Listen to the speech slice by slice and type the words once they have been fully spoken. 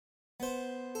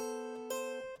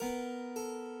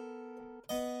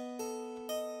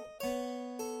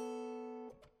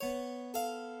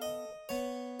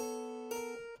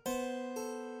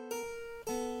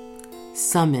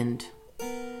Summoned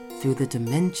through the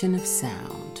dimension of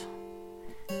sound,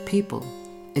 people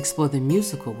explore the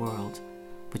musical world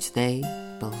which they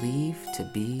believe to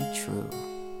be true.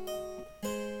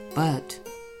 But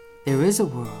there is a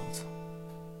world,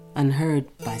 unheard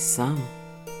by some,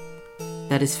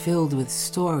 that is filled with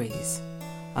stories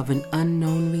of an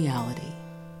unknown reality,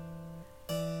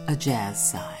 a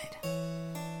jazz side.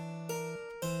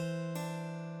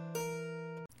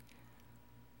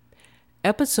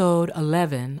 Episode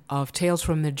 11 of Tales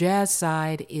from the Jazz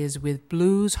Side is with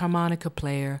blues harmonica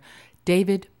player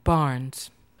David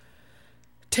Barnes.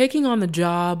 Taking on the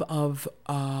job of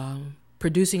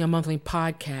producing a monthly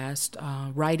podcast,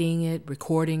 writing it,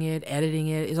 recording it, editing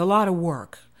it is a lot of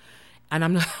work. And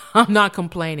I'm not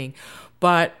complaining,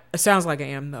 but it sounds like I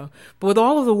am though. But with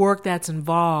all of the work that's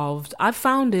involved, I've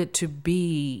found it to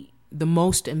be the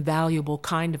most invaluable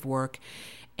kind of work.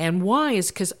 And why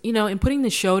is because, in putting the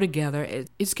show together,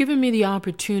 it's given me the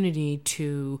opportunity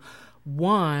to,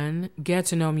 one, get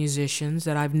to know musicians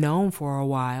that I've known for a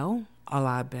while a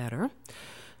lot better.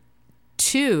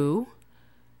 Two,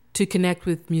 to connect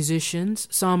with musicians.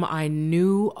 Some I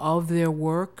knew of their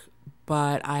work,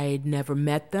 but I'd never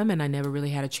met them and I never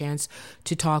really had a chance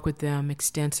to talk with them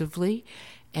extensively.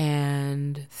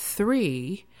 And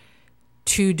three,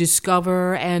 to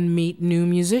discover and meet new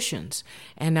musicians.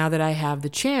 And now that I have the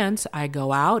chance, I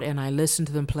go out and I listen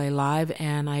to them play live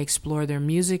and I explore their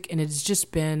music. And it's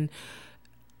just been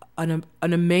an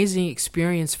amazing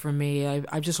experience for me.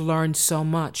 I've just learned so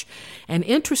much. And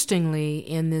interestingly,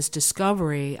 in this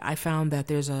discovery, I found that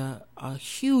there's a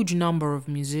huge number of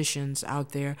musicians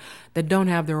out there that don't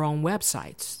have their own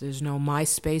websites. There's no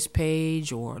MySpace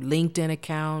page or LinkedIn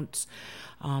accounts.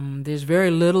 There's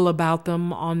very little about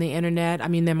them on the internet. I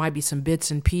mean, there might be some bits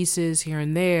and pieces here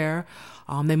and there.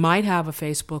 They might have a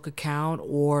Facebook account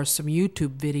or some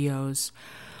YouTube videos.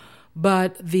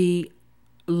 But the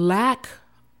lack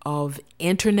of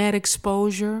internet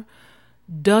exposure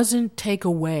doesn't take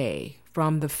away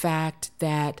from the fact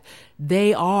that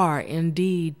they are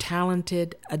indeed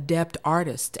talented, adept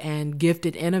artists and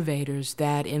gifted innovators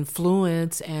that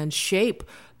influence and shape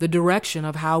the direction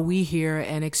of how we hear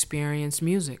and experience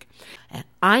music. And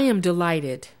I am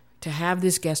delighted to have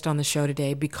this guest on the show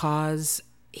today because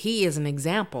he is an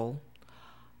example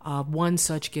of one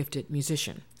such gifted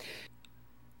musician.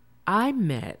 I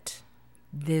met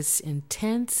this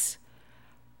intense,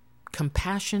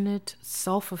 compassionate,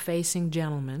 self-effacing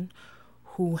gentleman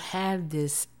who had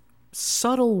this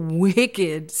subtle,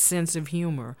 wicked sense of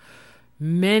humor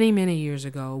many, many years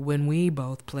ago when we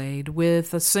both played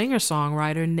with a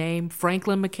singer-songwriter named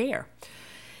Franklin McCare.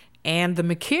 And the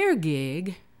McCare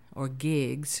gig, or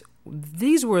gigs,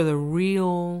 these were the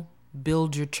real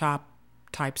build your chop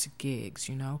types of gigs,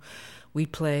 We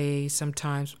play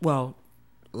sometimes,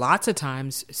 lots of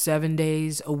times, 7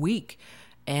 days a week.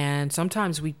 And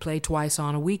sometimes we play twice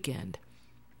on a weekend.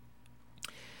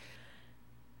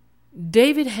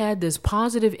 David had this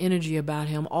positive energy about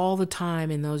him all the time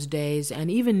in those days.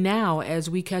 And even now, as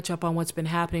we catch up on what's been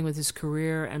happening with his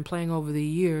career and playing over the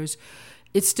years,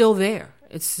 it's still there.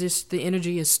 It's just the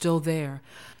energy is still there.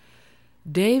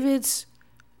 David's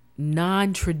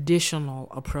non-traditional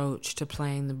approach to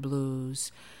playing the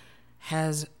blues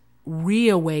has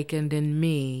reawakened in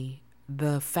me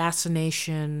the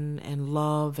fascination and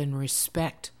love and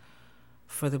respect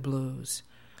for the blues.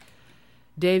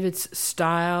 David's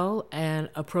style and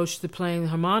approach to playing the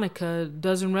harmonica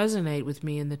doesn't resonate with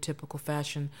me in the typical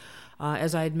fashion.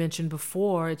 As I had mentioned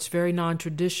before, it's very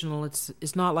non-traditional.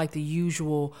 It's not like the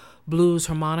usual blues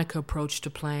harmonica approach to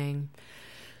playing.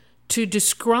 To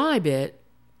describe it,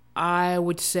 I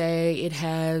would say it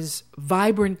has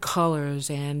vibrant colors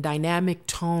and dynamic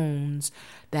tones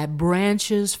that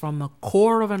branches from the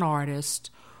core of an artist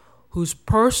whose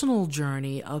personal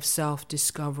journey of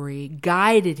self-discovery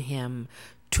guided him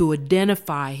to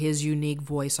identify his unique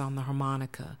voice on the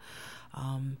harmonica,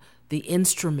 the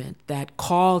instrument that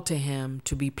called to him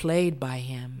to be played by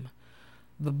him,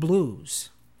 the blues.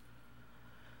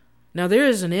 Now, there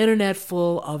is an internet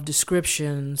full of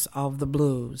descriptions of the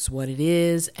blues, what it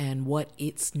is and what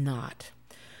it's not.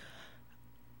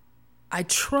 I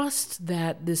trust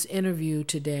that this interview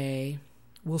today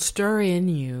will stir in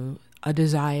you a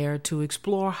desire to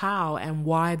explore how and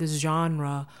why this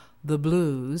genre, the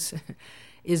blues,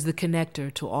 is the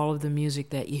connector to all of the music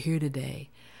that you hear today.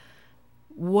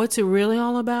 What's it really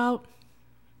all about?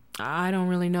 I don't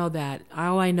really know that.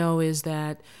 All I know is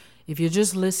that if you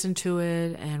just listen to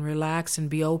it and relax and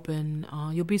be open,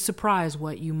 you'll be surprised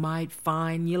what you might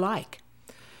find you like.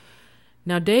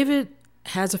 Now, David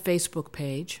has a Facebook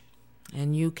page.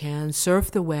 and you can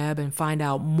surf the web and find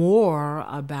out more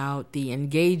about the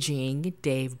engaging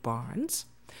Dave Barnes.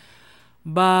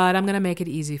 But I'm going to make it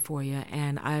easy for you,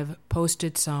 and I've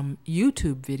posted some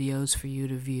YouTube videos for you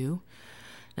to view.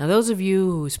 Now, those of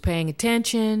you who's paying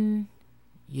attention,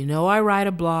 you know I write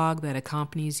a blog that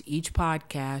accompanies each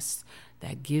podcast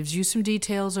that gives you some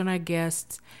details on our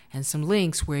guests and some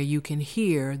links where you can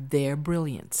hear their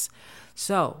brilliance.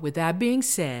 So, with that being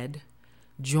said,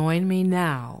 join me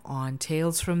now on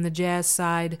Tales from the Jazz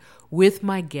Side with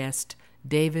my guest,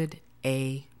 David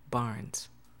A. Barnes.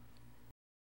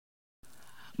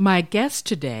 My guest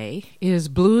today is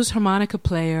blues harmonica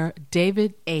player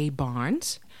David A.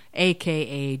 Barnes,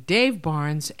 a.k.a. Dave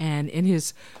Barnes, and in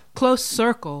his close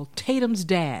circle, Tatum's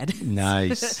dad.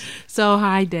 Nice. So,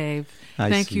 hi, Dave. Hi,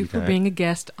 Thank you for sweetheart. being a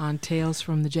guest on Tales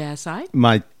from the Jazz Side.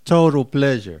 My total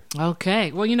pleasure.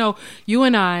 Okay. Well, you know, you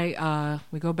and I,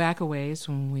 we go back a ways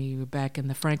when we were back in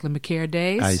the Franklin McCare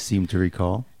days. I seem to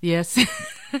recall. Yes.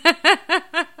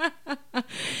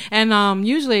 And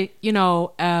usually, you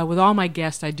know, with all my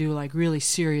guests, I do like really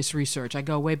serious research. I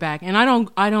go way back, and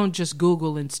I don't just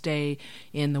Google and stay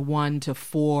in the 1 to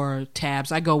 4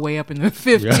 tabs. I go way up in the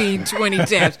 15, 20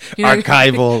 tabs. You know,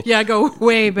 Archival. Yeah, I go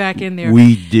way back in there.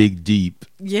 We dig deep.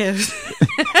 Yes.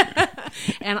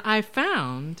 And I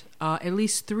found at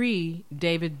least 3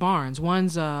 David Barnes.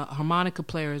 One's a harmonica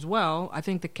player as well. I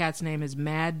think the cat's name is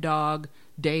Mad Dog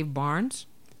Dave Barnes.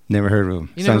 Never heard of him.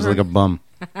 You Sounds never like a bum.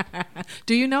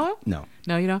 Do you know him? No.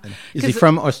 No, you don't? Is he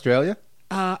from Australia?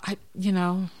 I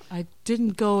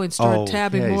didn't go and start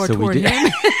tabbing okay, more so we toward did-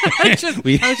 him. I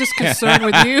was just concerned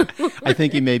with you. I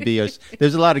think he may be.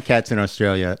 There's a lot of cats in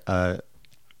Australia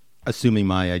assuming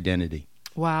my identity.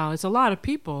 Wow, there's a lot of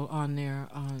people on there.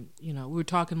 You know, we were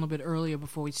talking a little bit earlier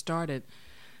before we started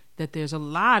that there's a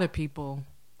lot of people.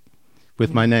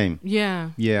 With my name.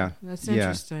 Yeah. Yeah. That's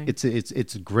yeah. interesting.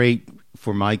 It's great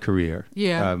for my career.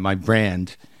 Yeah. My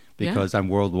brand, because I'm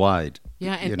worldwide.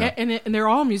 Yeah, and, you know. and they're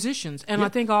all musicians, and Yeah. I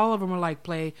think all of them are like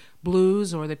play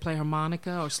blues or they play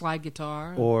harmonica or slide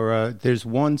guitar. Or there's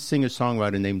one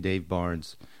singer-songwriter named Dave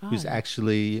Barnes who's Oh.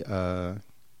 actually,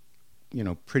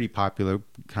 pretty popular,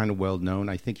 kind of well-known.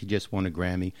 I think he just won a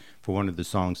Grammy for one of the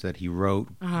songs that he wrote,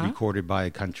 recorded by a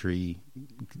country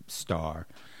star.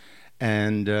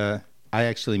 And I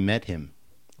actually met him.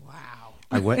 Wow.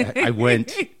 I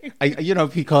went,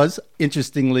 because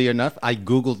interestingly enough, I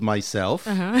Googled myself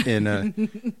in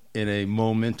a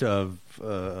moment of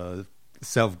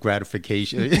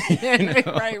self-gratification.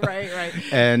 Right.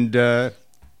 And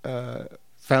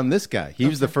found this guy. He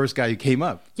was the first guy who came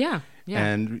up. Yeah.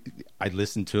 And I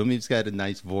listened to him. He's got a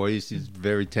nice voice. He's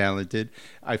very talented.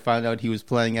 I found out he was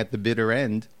playing at the bitter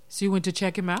end. So you went to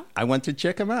check him out? I went to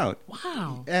check him out.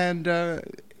 Wow. And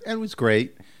it was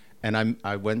great. And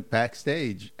I went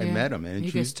backstage and met him and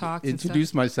You guys talked and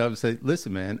introduced myself and said,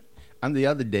 "Listen, man, I'm the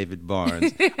other David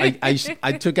Barnes."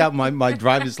 I took out my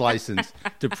driver's license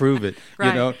to prove it,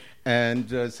 Right.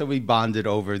 And so we bonded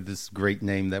over this great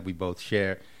name that we both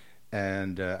share.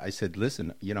 And I said,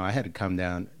 "Listen, I had to come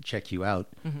down, check you out,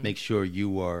 make sure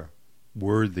you are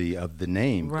worthy of the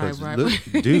name. Right. Look,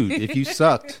 dude, if you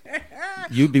sucked,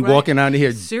 you'd be walking out of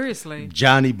here Seriously.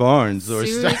 Johnny Barnes or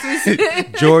Seriously?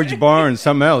 George Barnes,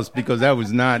 something else, because that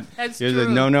was not." That's it was like,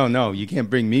 true. no, you can't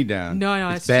bring me down. No,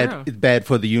 it's that's bad. true. It's bad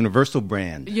for the Universal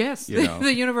brand. Yes. you know.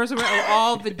 The universal of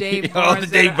all the Dave All Barnes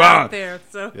the Dave that are out Barnes. there.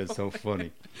 So. It's so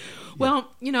funny. Well,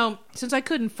 since I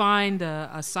couldn't find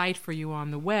a site for you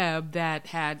on the web that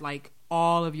had like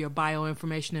all of your bio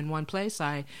information in one place,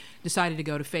 I decided to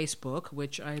go to Facebook,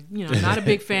 which I'm not a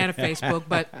big fan of Facebook,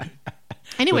 but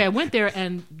anyway, I went there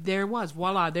and there was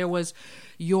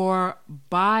your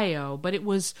bio, but it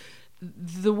was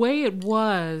the way it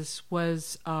was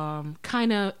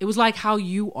it was like how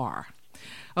you are.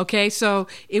 Okay, so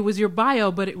it was your bio,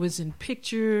 but it was in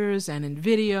pictures and in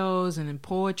videos and in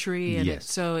poetry, and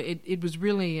Yes. it was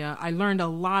really. I learned a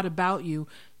lot about you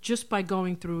just by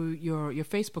going through your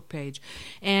Facebook page,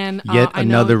 and Yet I know-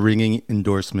 another ringing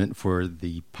endorsement for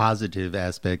the positive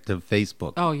aspect of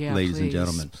Facebook. Oh yeah, ladies and please,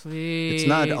 gentlemen, please. it's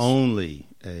not only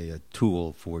a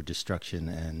tool for destruction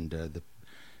and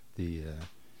the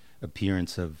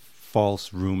appearance of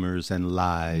false rumors and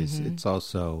lies. Mm-hmm. It's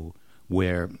also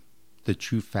where the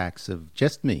true facts of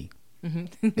just me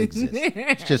exist.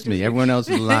 It's just me. Everyone else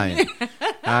is lying.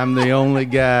 I'm the only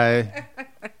guy.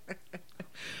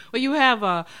 Well, you have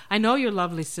I know your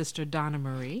lovely sister Donna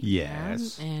Marie.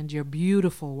 Yes. and your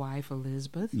beautiful wife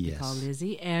Elizabeth. We Yes. call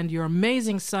Lizzie, and your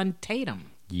amazing son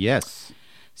Tatum. Yes.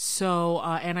 So,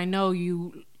 and I know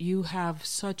you have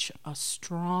such a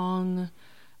strong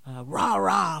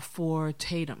rah-rah for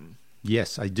Tatum.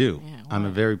 Yes, I do. Yeah, I'm a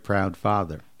why? very proud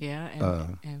father. Yeah,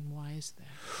 and why is that?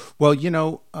 Well,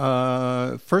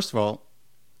 first of all,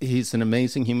 he's an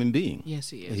amazing human being. Yes,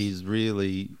 he is. He's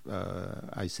really,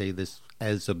 I say this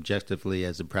as objectively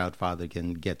as a proud father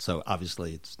can get. So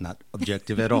obviously it's not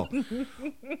objective at all.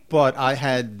 But I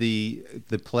had the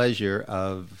pleasure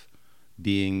of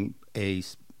being a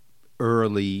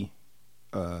early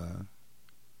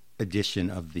edition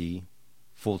of the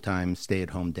full-time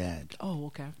stay-at-home dad. Oh,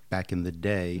 okay. Back in the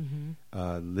day,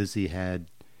 Lizzie had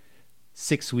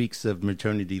 6 weeks of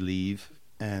maternity leave,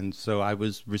 and so I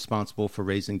was responsible for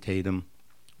raising Tatum,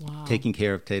 taking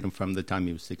care of Tatum from the time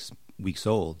he was 6 weeks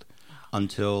old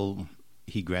until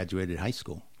he graduated high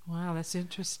school. Wow, that's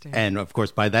interesting. And of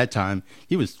course, by that time,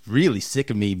 he was really sick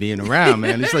of me being around,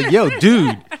 man. It's like, yo,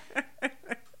 dude,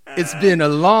 it's been a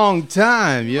long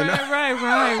time, you know? Right.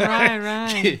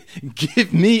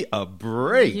 Give me a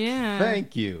break. Yeah.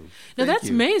 Thank you. Now, Thank that's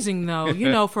you. amazing,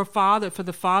 though, for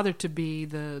the father to be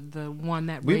the one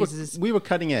that raises. We were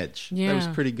cutting edge. Yeah. That was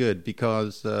pretty good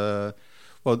because,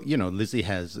 Lizzie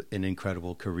has an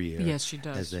incredible career. Yes, she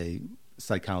does. As a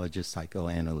psychologist,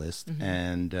 psychoanalyst.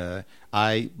 And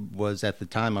I was, at the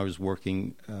time, I was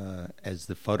working as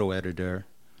the photo editor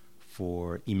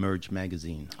for Emerge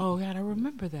magazine. Oh, God, I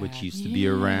remember that. Which used to be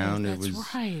around. That's It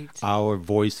was right. our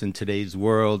voice in today's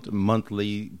world,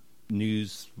 monthly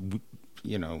news,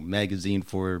 magazine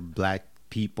for black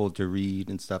people to read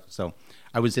and stuff. So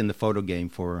I was in the photo game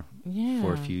for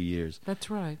a few years. That's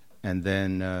right. And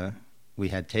then we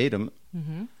had Tatum.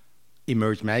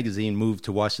 Emerge magazine moved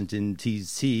to Washington,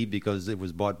 D.C. because it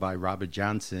was bought by Robert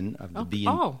Johnson of the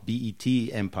BET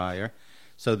empire.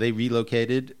 So they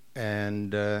relocated,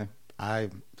 and I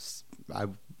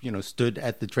stood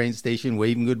at the train station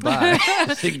waving goodbye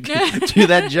to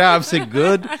that job. Said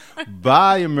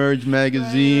goodbye, Emerge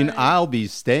magazine. Right. I'll be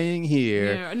staying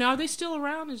here. Yeah. Now, are they still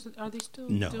around? Are they still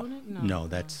doing it? No,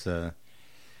 that's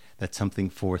something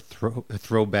for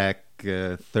throwback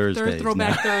Thursdays.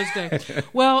 Throwback Thursday.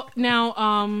 Well,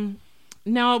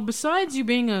 now, besides you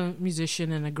being a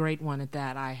musician and a great one at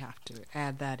that, I have to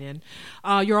add that in.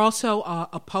 You're also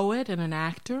a poet and an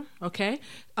actor, okay?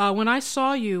 When I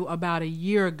saw you about a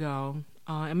year ago,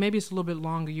 and maybe it's a little bit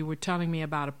longer, you were telling me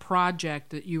about a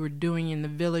project that you were doing in the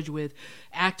village with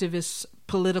activist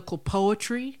political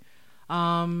poetry.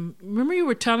 Remember you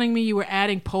were telling me you were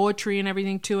adding poetry and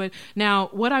everything to it. Now,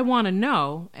 what I want to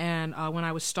know, and when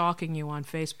I was stalking you on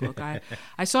Facebook,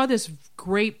 I saw this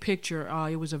great picture.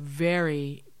 It was a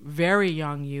very, very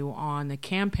young you on the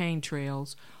campaign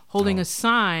trails holding a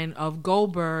sign of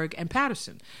Goldberg and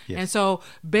Patterson. Yes. And so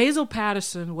Basil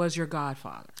Patterson was your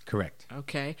godfather. Correct.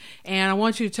 Okay. And I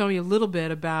want you to tell me a little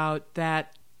bit about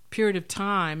that period of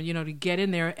time, to get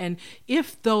in there, and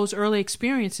if those early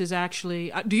experiences actually,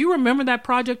 do you remember that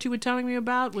project you were telling me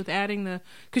about with adding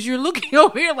because you're looking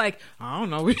over here like, I don't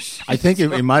know. I think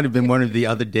it might have been one of the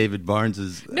other David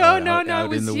Barneses out it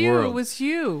was in the you. world. It was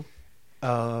you.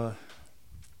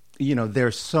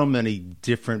 There's so many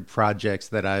different projects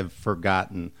that I've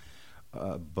forgotten,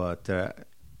 but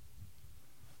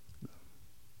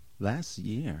last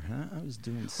year, I was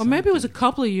doing something. Or maybe it was a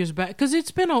couple of years back, because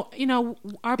it's been our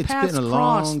paths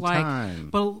crossed, time.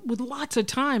 But with lots of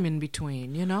time in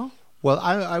between, Well,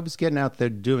 I was getting out there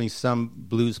doing some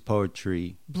blues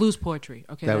poetry. Blues poetry,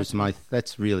 okay.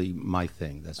 That's really my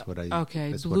thing. That's what I.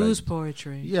 Okay, blues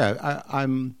poetry. Yeah,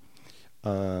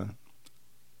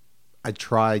 I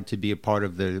tried to be a part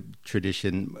of the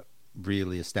tradition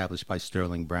really established by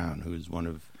Sterling Brown, who's one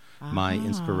of my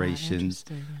inspirations,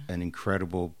 an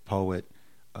incredible poet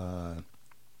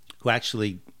who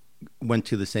actually went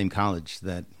to the same college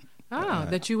that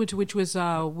that you went to, which was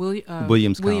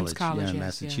Williams College, yes,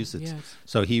 Massachusetts. Yes.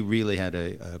 So he really had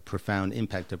a profound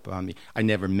impact upon me. I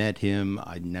never met him,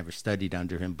 I never studied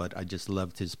under him, but I just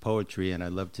loved his poetry and I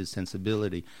loved his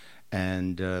sensibility,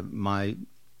 and my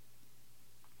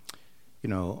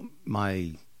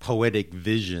poetic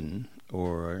vision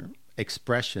or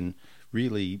expression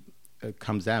really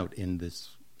comes out in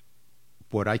this,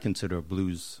 what I consider a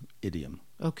blues idiom.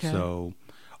 Okay. So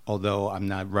although I'm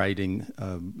not writing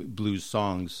blues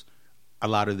songs, a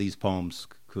lot of these poems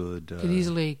could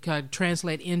easily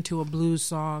translate into a blues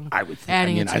song. I would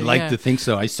think. I'd like to think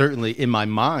so. I certainly, in my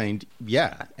mind,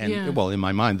 in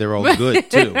my mind, they're all good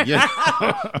too.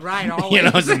 Right, always.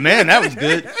 I said, man, that was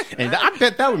good, and I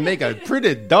bet that would make a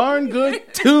pretty darn good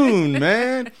tune,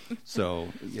 man. So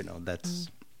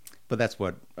but that's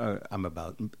what I'm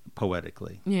about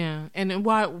poetically. Yeah, and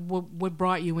what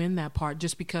brought you in that part?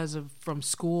 Just because of from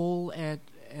school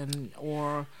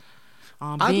or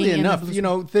oddly enough,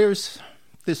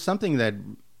 there's something that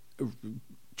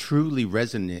truly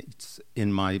resonates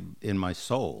in my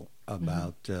soul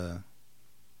about the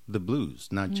blues,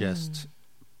 not just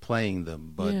playing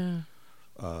them, but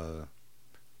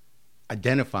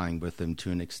identifying with them to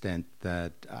an extent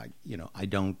that I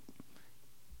don't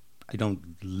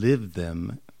live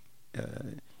them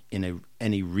in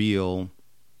any real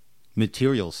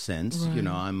material sense. Right.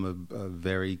 I'm a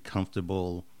very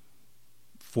comfortable,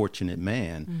 fortunate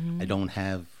man. I don't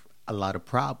have a lot of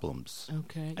problems.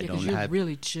 Okay, because you're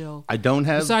really chill. I don't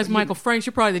have. Besides Michael Franks,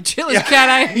 you're probably the chillest cat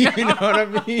I know. You know what I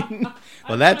mean?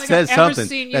 Well, that says something.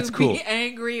 Seen you that's cool. Be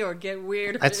angry or get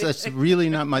weird. That's really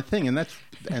not my thing, and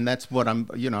that's what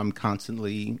I'm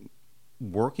constantly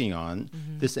working on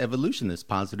this evolution, this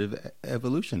positive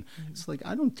evolution. It's like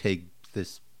I don't take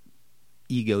this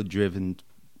ego-driven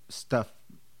stuff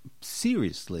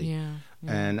seriously,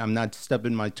 and I'm not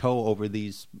stubbing my toe over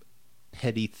these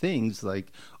petty things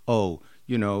like, oh,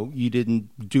 you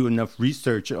didn't do enough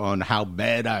research on how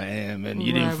bad I am, and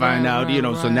you didn't find out,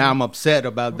 so now I'm upset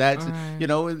about that.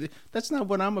 Right. That's not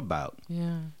what I'm about.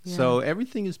 Yeah. So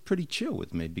everything is pretty chill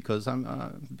with me because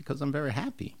I'm very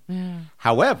happy. Yeah.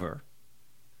 However,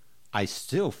 I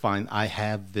still find I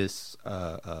have this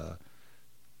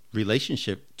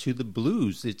relationship to the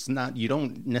blues. It's not, you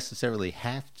don't necessarily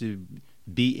have to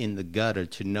be in the gutter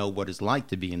to know what it's like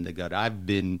to be in the gutter. I've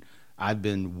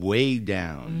been way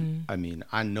down. I mean,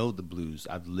 I know the blues.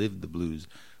 I've lived the blues.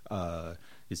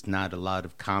 It's not a lot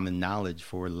of common knowledge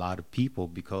for a lot of people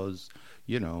because,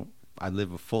 I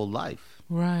live a full life.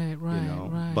 Right.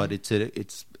 Right. But it's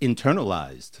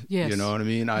internalized. Yes. You know what I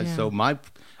mean? So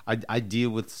I deal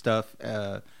with stuff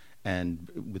and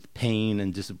with pain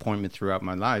and disappointment throughout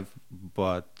my life,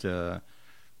 but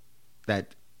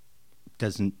that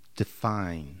doesn't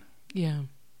define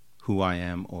who I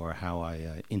am or how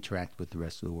I interact with the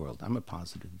rest of the world. I'm a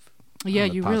positive. Yeah,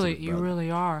 you really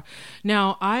are.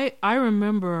 Now, I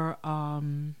remember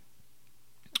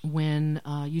when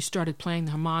you started playing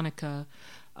the harmonica.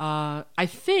 I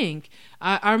think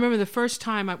I remember the first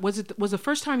time. Was the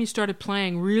first time you started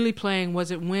really playing? Was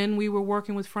it when we were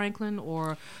working with Franklin,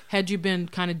 or had you been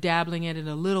kind of dabbling in it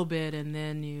a little bit and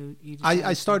then you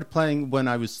I started playing when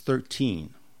I was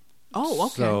 13. Oh,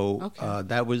 okay. So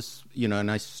that was,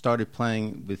 and I started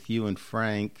playing with you and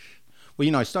Frank.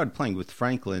 Well, I started playing with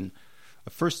Franklin. I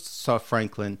first saw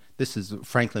Franklin. This is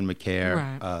Franklin McCare.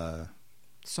 Right.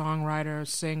 Songwriter,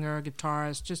 singer,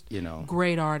 guitarist, just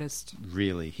great artist.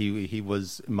 Really, he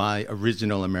was my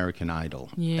original American Idol.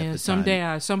 Yeah, at the someday,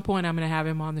 time. At some point, I'm going to have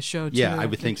him on the show too. Yeah, I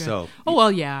would think so. Oh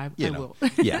well, yeah, I will.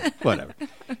 Yeah, whatever.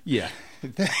 Yeah.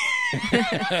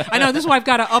 I know, this is why I've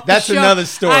got to up the show. That's another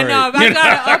story. I know, I've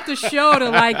got to up the show to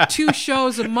like 2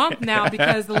 shows a month now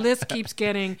because the list keeps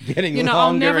getting longer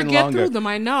I'll never and get longer. through them.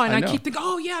 I know, and I keep thinking,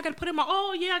 oh yeah, I got to put him on.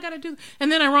 Oh yeah, I got to do.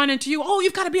 And then I run into you. Oh,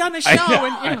 you've got to be on the show.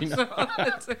 I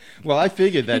know. Well, I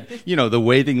figured that the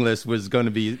waiting list was going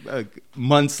to be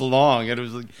months long, and it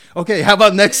was like, okay, how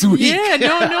about next week? Yeah,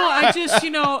 no, I just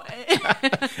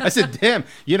I said, damn,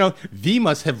 V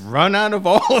must have run out of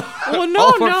all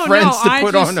her friends to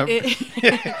put on her.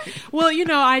 Well,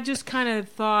 I just kind of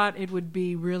thought it would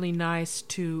be really nice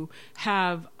to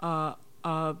have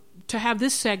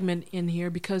this segment in here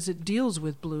because it deals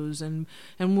with blues, and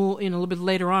we'll a little bit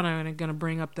later on I'm going to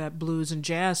bring up that blues and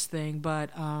jazz thing. But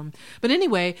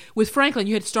anyway, with Franklin,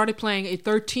 you had started playing at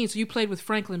 13, so you played with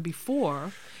Franklin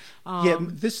before. Yeah,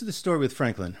 this is the story with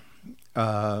Franklin.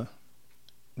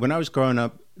 When I was growing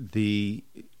up, the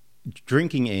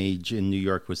drinking age in New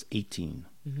York was 18.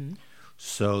 Mm-hmm.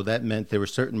 So that meant there were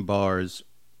certain bars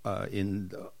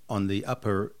on the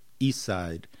Upper East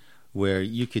Side where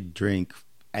you could drink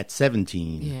at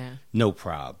 17, no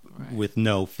prob, with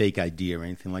no fake ID or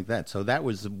anything like that. So that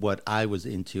was what I was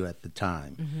into at the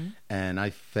time. And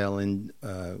I fell in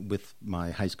with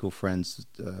my high school friends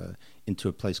into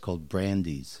a place called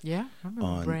Brandy's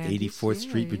on Brandy's. 84th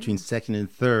Street between 2nd and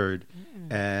 3rd.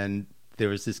 And there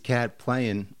was this cat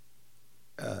playing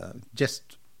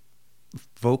just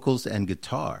vocals and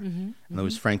guitar. And it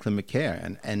was Franklin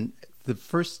McCare. And the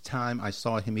first time I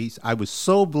saw him, I was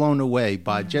so blown away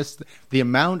by just the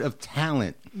amount of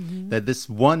talent that this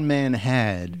one man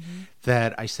had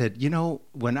that I said,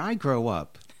 when I grow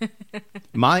up,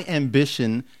 my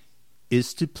ambition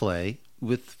is to play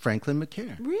with Franklin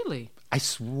McCare. Really? I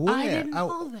swear. I didn't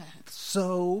know that.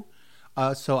 So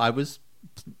I was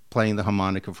playing the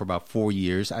harmonica for about 4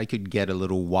 years. I could get a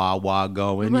little wah-wah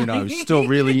going. Right. I was still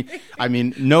really,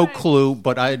 no clue,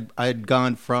 but I had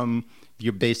gone from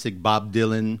your basic Bob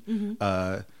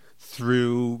Dylan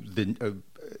through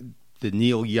the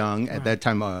Neil Young at that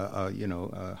time,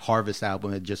 Harvest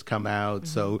album had just come out,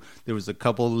 so there was a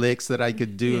couple licks that I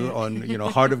could do on,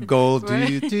 Heart of Gold,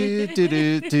 do do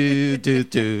do do do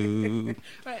do.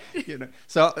 Right.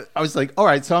 So I was like, all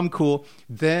right, so I'm cool.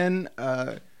 Then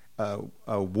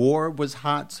War was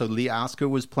hot, so Lee Oskar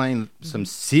was playing some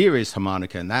serious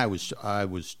harmonica, and I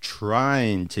was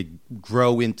trying to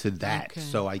grow into that,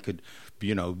 so I could,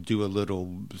 do a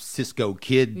little Cisco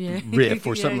Kid riff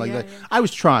or something like that. Yeah. I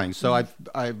was trying, so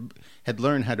I had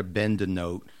learned how to bend a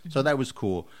note, so that was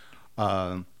cool.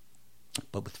 But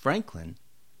with Franklin,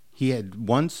 he had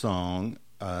one song,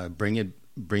 Bring It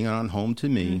On Home to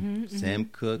Me, Sam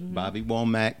Cooke, Bobby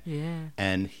Womack,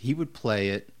 and he would play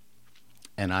it,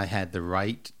 and I had the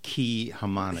right key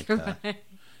harmonica.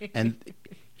 And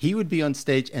he would be on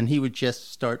stage, and he would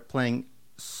just start playing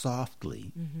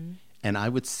softly. And I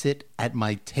would sit at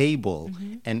my table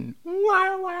and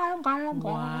wow.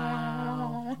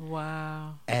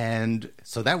 And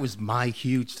so that was my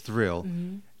huge thrill.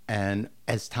 And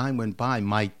as time went by,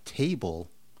 my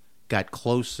table got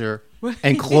closer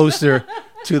and closer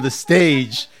to the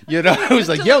stage. It was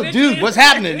like, yo, dude, what's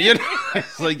happening?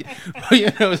 It's like,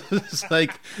 it's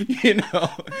like,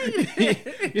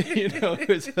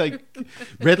 it's like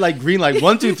red light, green light,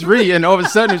 1, 2, 3, and all of a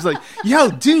sudden it's like, yo,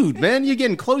 dude, man, you're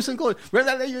getting closer and closer.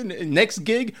 Next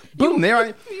gig, boom, there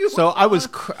I. So I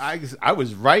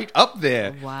was right up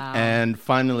there. Wow. And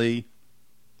finally,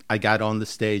 I got on the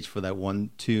stage for that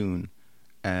one tune,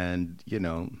 and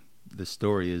the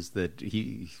story is that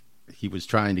he was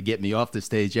trying to get me off the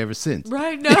stage ever since.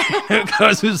 Right, no.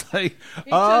 Because it was like,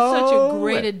 it was such a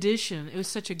great addition. It was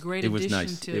such a great addition. It was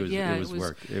nice. To it was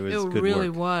work. It was good work. It really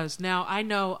was. Now, I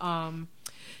know,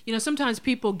 sometimes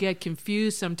people get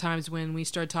confused sometimes when we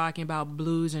start talking about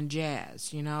blues and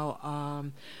jazz, I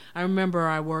remember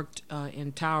I worked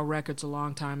in Tower Records a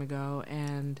long time ago,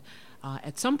 and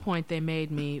at some point they made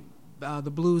me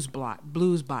the blues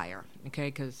buyer, okay,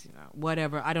 because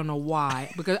whatever, I don't know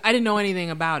why, because I didn't know anything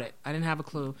about it. I didn't have a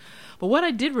clue. But what I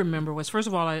did remember was, first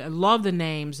of all, I love the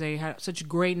names. They had such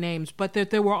great names, but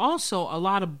there were also a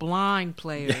lot of blind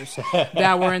players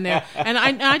that were in there. And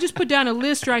I just put down a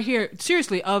list right here,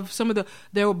 seriously, of some of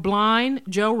there were blind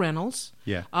Joe Reynolds.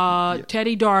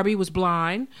 Teddy Darby was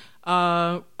blind.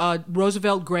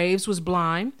 Roosevelt Graves was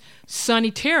blind.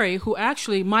 Sonny Terry, who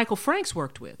actually Michael Franks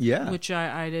worked with, which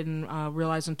I didn't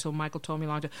realize until Michael told me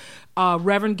long time.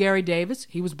 Reverend Gary Davis,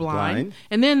 he was blind.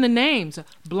 And then the names: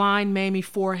 blind Mamie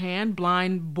Forehand,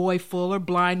 blind Boy Fuller,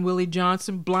 blind Willie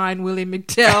Johnson, blind Willie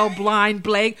McTell, blind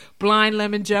Blake, blind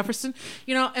Lemon Jefferson.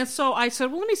 And so I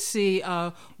said, well, let me see,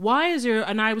 why is there?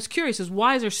 And I was curious,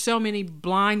 why is there so many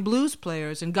blind blues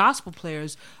players and gospel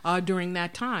players during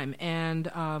that time?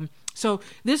 And so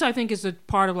this, I think, is a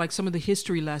part of like some of the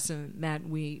history lesson that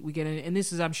we get in. And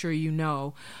this is, I'm sure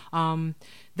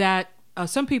that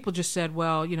some people just said,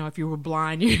 well, if you were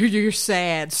blind, you're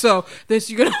sad. So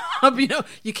you're gonna,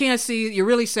 you can't see, you're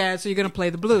really sad, so you're gonna play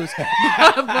the blues.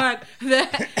 But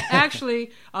that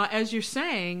actually, as you're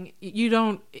saying, you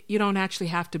don't actually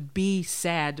have to be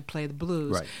sad to play the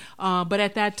blues. Right. But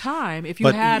at that time, if you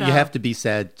you have to be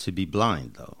sad to be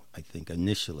blind, though. I think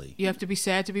initially you have to be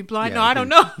sad to be blind. No, I don't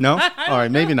know. No, all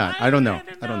right, maybe not. I don't know.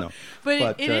 I don't know.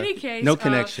 But in any case, no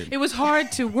connection. It was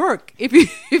hard to work if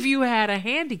you had a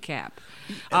handicap,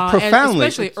 profoundly,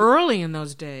 especially early in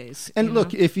those days. And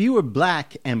look, if you were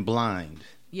black and blind,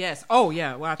 yes. Oh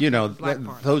yeah. Well,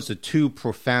 those are two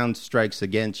profound strikes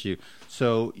against you.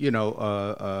 So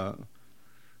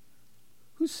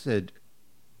who said?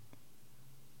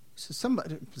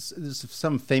 Somebody. There's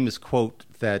some famous quote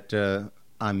that.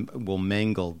 Will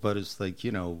mangle, but it's like,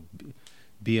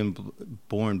 being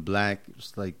born black,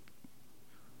 it's like,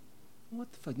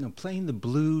 what the fuck? Playing the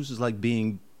blues is like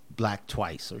being black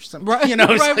twice or something. Right,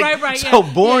 right. So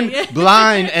born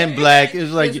blind and black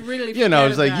is like, really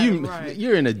it's like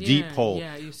you're in a deep hole.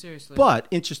 Yeah, you seriously. But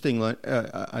interestingly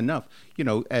enough,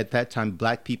 at that time,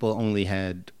 black people only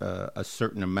had a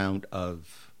certain amount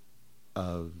of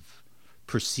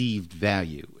perceived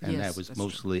value, and that was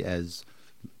mostly as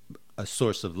a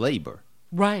source of labor.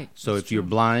 Right. So if you're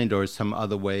blind or some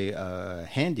other way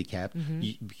handicapped,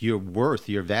 your worth,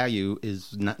 your value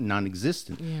is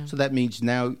non-existent. Yeah. So that means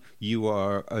now you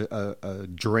are a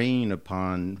drain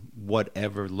upon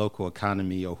whatever local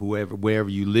economy or wherever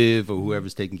you live or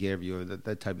whoever's taking care of you or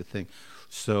that type of thing.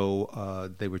 So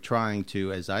they were trying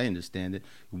to, as I understand it,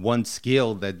 one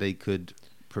skill that they could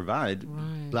provide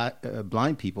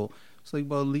blind people. It's like,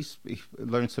 well, at least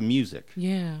learn some music.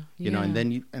 Yeah. And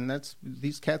then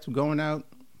these cats were going out,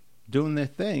 doing their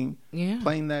thing,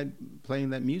 playing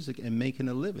that music and making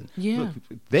a living. Yeah. Look,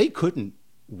 they couldn't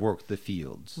work the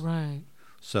fields. Right.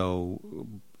 So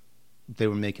they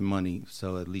were making money,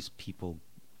 so at least people,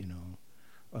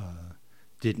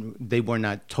 they were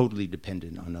not totally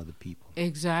dependent on other people.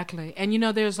 Exactly. And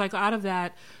there's like, out of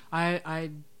that,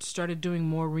 I started doing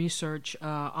more research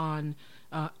on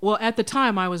well, at the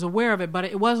time I was aware of it, but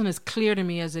it wasn't as clear to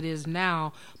me as it is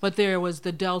now. But there was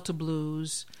the Delta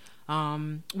blues,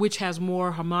 which has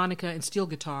more harmonica and steel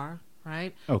guitar,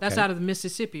 right? Okay. That's out of the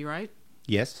Mississippi, right?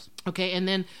 Yes. Okay, and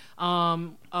then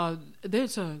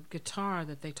there's a guitar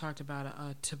that they talked about,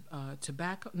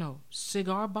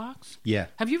 cigar box. Yeah.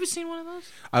 Have you ever seen one of those?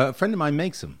 A friend of mine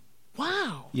makes them.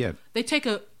 Wow. Yeah. They take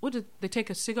a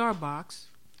cigar box.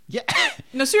 Yeah.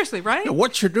 No, seriously, right?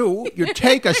 What you do, you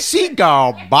take a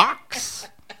cigar box,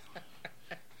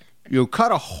 you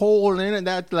cut a hole in it,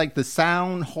 that's like the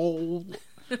sound hole,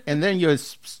 and then you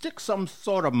stick some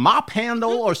sort of mop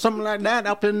handle or something like that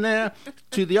up in there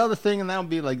to the other thing, and that'll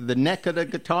be like the neck of the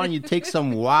guitar, and you take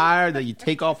some wire that you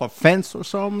take off a fence or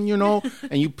something, and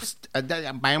you and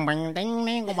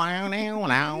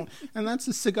that's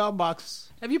a cigar box.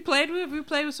 Have you played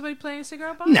with somebody playing a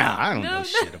cigar box? Nah, I don't know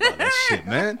shit about that shit,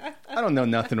 man. I don't know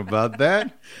nothing about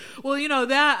that. Well,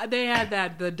 that they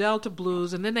had the Delta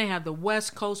blues, and then they had the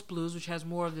West Coast blues, which has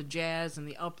more of the jazz and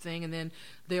the up thing, and then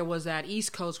there was that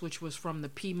East Coast, which was from the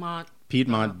Piedmont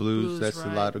blues. That's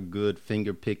right? A lot of good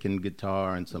finger picking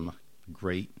guitar and some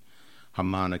great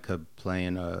harmonica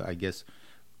playing. I guess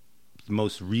the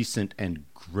most recent and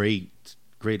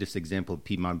greatest example of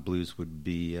Piedmont blues would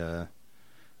be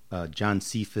John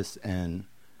Cephas and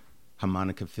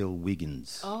harmonica Phil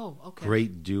Wiggins. Oh, okay.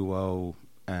 Great duo.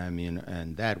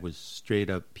 And that was straight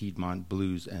up Piedmont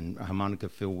blues, and harmonica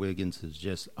Phil Wiggins is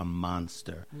just a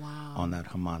monster. Wow. On that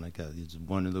harmonica. He's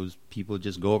one of those people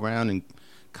just go around and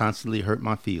constantly hurt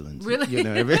my feelings. Really?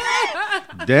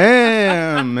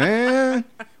 Damn, man.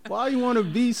 Why you want to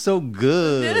be so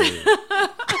good?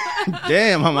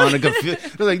 Damn, harmonica Phil.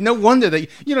 Like, no wonder that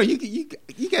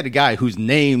you got a guy who's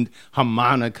named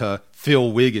harmonica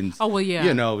Phil Wiggins. Oh, well, yeah.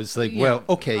 It's like, well,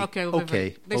 okay.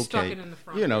 They stuck it in the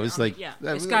front. It's like, yeah,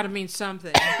 it's got to mean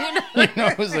something.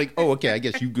 It's like, oh, okay, I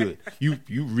guess you good.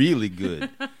 You really good.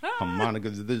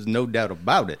 Harmonica, there's no doubt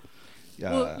about it.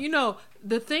 Well,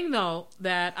 the thing though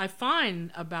that I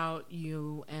find about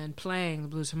you and playing the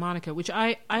blues harmonica, which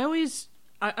I always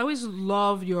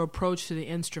love your approach to the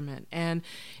instrument, and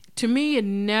to me, it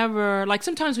never, like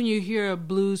sometimes when you hear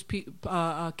blues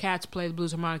cats play the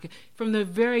blues harmonica, from the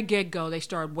very get-go, they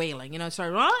start wailing,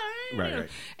 start, right.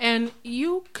 And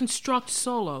you construct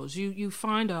solos. You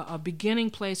find a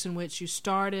beginning place in which you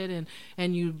started,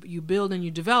 and you build and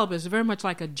you develop. It's very much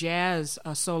like a jazz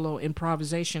solo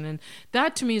improvisation, and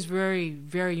that to me is very,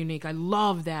 very unique. I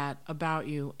love that about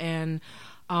you, and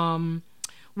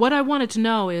what I wanted to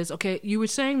know is, okay, you were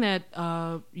saying that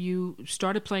you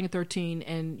started playing at 13,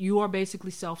 and you are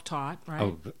basically self-taught,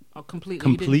 right? Oh, completely.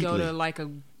 You didn't go to like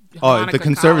a harmonica the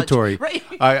conservatory, college,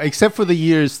 right? Except for the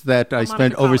years that I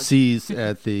spent overseas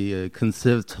at the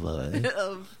conservatory,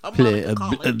 play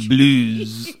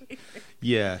blues.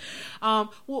 Yeah.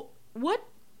 Well, what?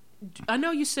 I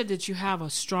know you said that you have a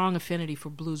strong affinity for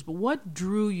blues, but what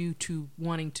drew you to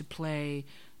wanting to play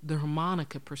the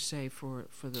harmonica per se for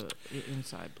the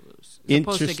inside blues?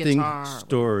 Interesting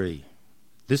story.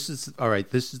 This is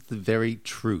the very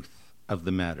truth of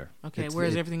the matter. Okay,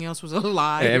 whereas everything else was a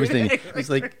lie. Everything. It's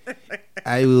like,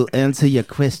 I will answer your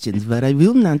questions, but I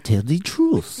will not tell the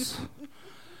truth.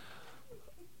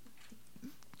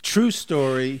 True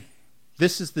story.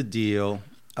 This is the deal.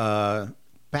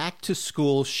 Back to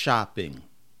school shopping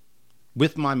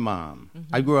with my mom.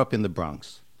 Mm-hmm. I grew up in the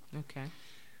Bronx. Okay.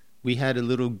 We had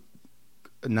a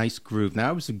nice groove. Now,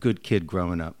 I was a good kid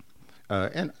growing up,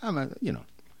 and I'm a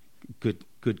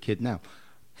good kid now.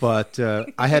 But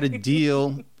I had a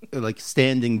deal, like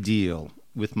standing deal,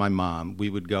 with my mom. We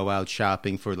would go out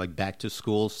shopping for like back to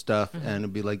school stuff, mm-hmm. and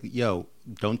it'd be like, "Yo,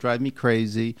 don't drive me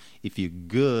crazy. If you're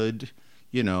good,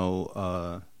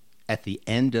 at the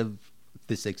end of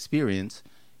this experience,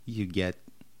 you get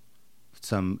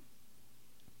some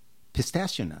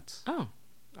pistachio nuts." Oh,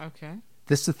 okay.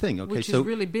 That's the thing, okay? Which is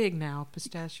really big now,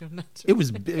 pistachio nuts. It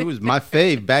was my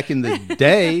fave back in the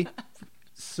day.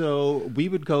 So we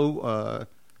would go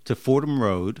to Fordham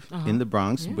Road in the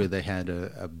Bronx, where they had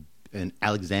an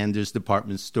Alexander's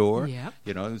department store. Yeah.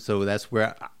 So that's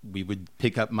where we would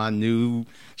pick up my new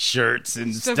shirts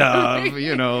and stuff,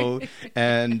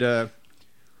 And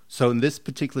so in this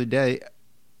particular day,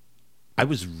 I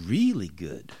was really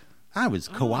good. I was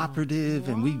cooperative,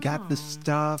 and we got the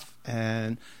stuff.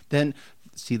 And then,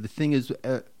 see, the thing is,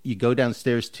 you go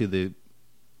downstairs to the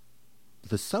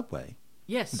subway.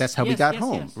 Yes. That's how we got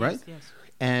home, right? Yes.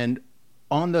 And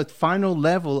on the final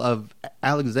level of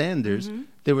Alexander's,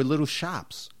 there were little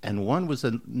shops, and one was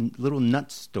a little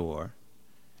nut store.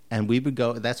 And we would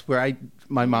go. That's where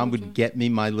my mom would get me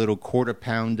my little quarter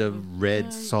pound of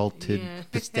red salted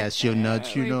pistachio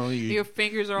nuts. You know, your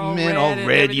fingers are all red. all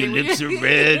red. Your lips are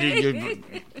red, and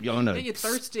you're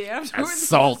thirsty afterwards.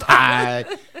 Salt high.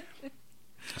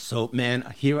 So,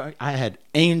 man, here I had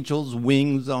angel's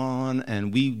wings on,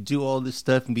 and we do all this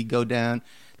stuff, and we go down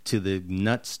to the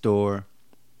nut store,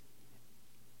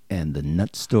 and the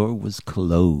nut store was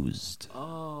closed.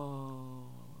 Oh.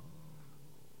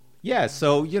 Yeah,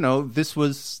 so, this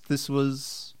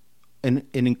was an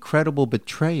incredible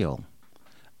betrayal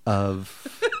of,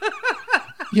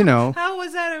 How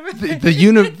was that? the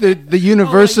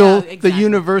universal the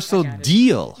universal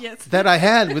deal that I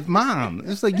had with Mom.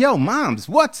 It's like, yo, Moms,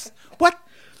 what?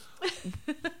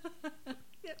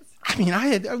 I mean,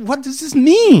 what does this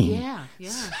mean?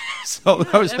 Yeah. So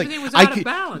I was everything like, was out of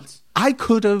balance. I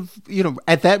could have,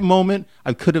 at that moment,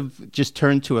 I could have just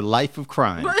turned to a life of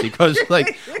crime because,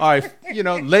 like, all right,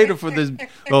 later for this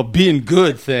being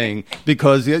good thing,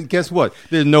 because guess what?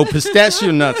 There's no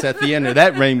pistachio nuts at the end of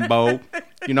that rainbow.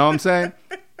 You know what I'm saying?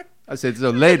 I said, so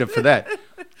later for that.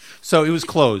 So it was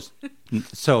closed.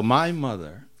 So my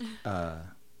mother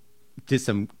did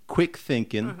some quick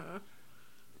thinking.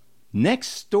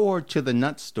 Next door to the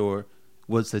nut store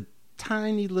was a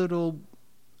tiny little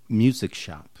music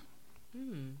shop.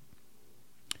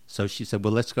 So she said,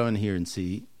 well, let's go in here and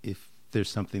see if there's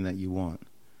something that you want.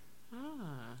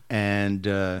 And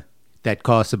that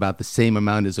costs about the same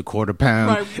amount as a quarter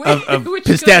pound of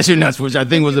pistachio nuts, which I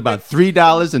think was about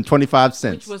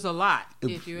 $3.25. Which was a lot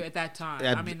if you at that time.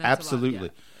 I mean, that's absolutely.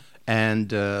 A lot,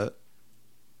 And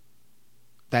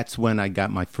that's when I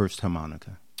got my first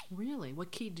harmonica. Really?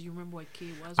 What key? Do you remember what key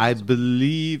it was? I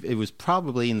believe it was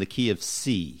probably in the key of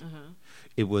C.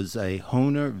 It was a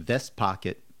Hohner vest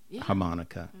pocket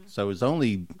harmonica. So it was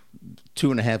only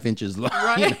 2.5 inches long.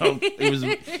 Right.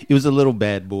 It was a little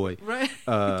bad boy. Right.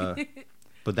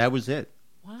 But that was it.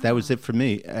 Wow. That was it for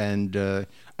me. And I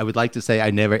would like to say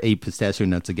I never ate pistachio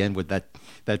nuts again. But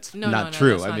that's not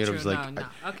true. That's not it true. was like, no.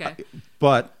 Okay.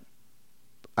 But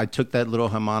I took that little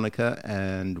harmonica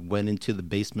and went into the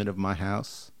basement of my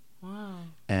house. Wow.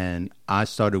 And I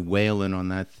started wailing on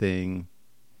that thing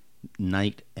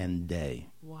night and day.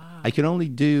 Wow. I could only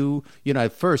do,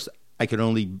 at first I could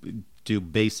only do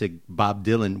basic Bob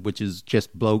Dylan, which is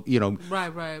just blow,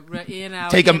 Right. In,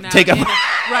 out. Take in, take out, a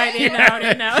right, in, out,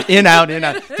 in, out. in,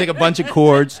 out. Take a bunch of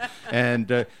chords.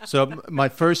 And so my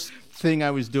first thing I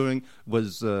was doing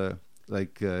was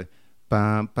like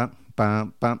bum bum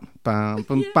bum bum bum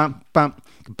bum bum bum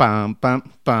bum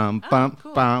bum bum bum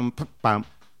bum bum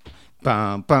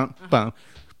bum bum bum.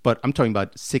 But I'm talking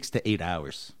about 6 to 8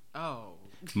 hours. Oh.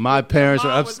 My parents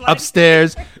are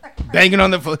upstairs banging on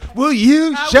the floor. Will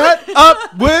you shut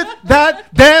up with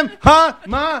that damn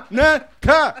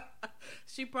harmonica?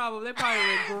 They probably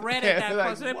regretted that.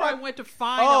 Like, so they probably went to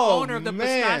find the owner of the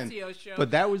pistachio show.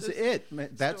 But that was it. Man.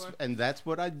 That's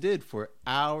what I did for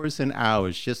hours and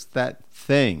hours. Just that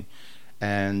thing.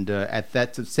 And at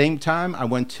that same time, I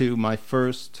went to my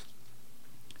first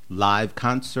live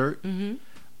concert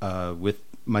with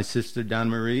my sister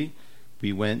Donna Marie.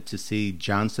 We went to see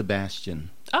John Sebastian.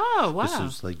 Oh, wow. This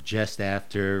was like just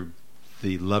after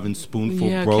the Lovin'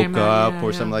 Spoonful broke up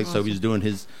or something like that. So he was doing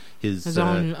his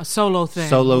own solo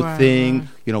thing.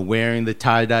 Right. Wearing the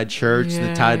tie-dyed shirts,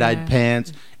 the tie-dyed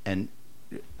pants. And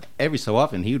every so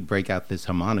often he would break out this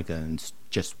harmonica and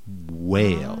just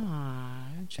wail.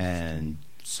 And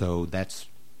so that's,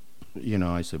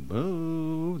 I said,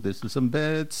 oh, this is some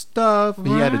bad stuff. Right.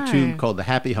 He had a tune called the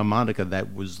Happy Harmonica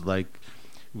that was like,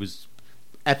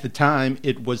 at the time,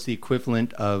 it was the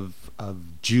equivalent of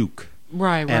juke,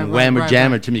 and Whammer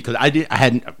Jammer to me, because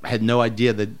I had no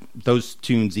idea that those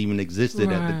tunes even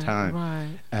existed at the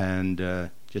time, and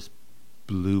just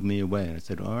blew me away. And I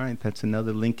said, "All right, that's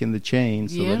another link in the chain.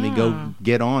 So let me go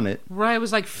get on it." Right, it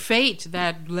was like fate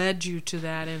that led you to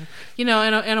that, and in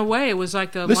a way, it was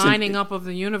like lining up of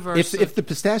the universe. If the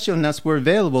pistachio nuts were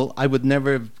available, I would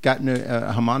never have gotten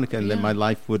a harmonica, and then my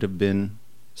life would have been.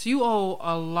 So you owe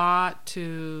a lot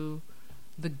to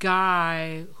the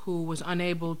guy who was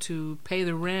unable to pay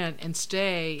the rent and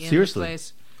stay in the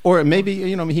place. Or maybe,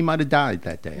 he might have died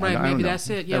that day. Right, maybe that's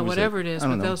it. Yeah, whatever it is.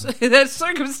 But that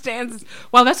circumstances.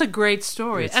 Well, that's a great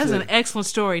story. That's an excellent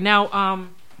story. Now,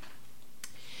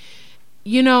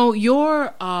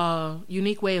 your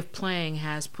unique way of playing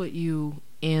has put you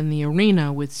in the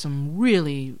arena with some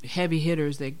really heavy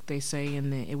hitters. They say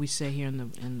we say here in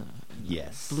the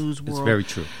yes, blues world. It's very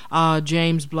true.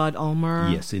 James Blood Ulmer.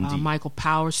 Yes, indeed. Michael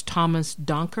Powers, Thomas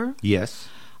Donker. Yes.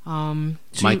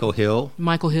 Michael Hill.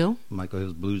 Michael Hill. Michael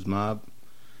Hill's Blues Mob.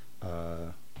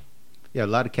 Yeah, a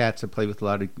lot of cats. I play with a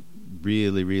lot of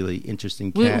really, really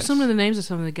interesting cats. Well, some of the names of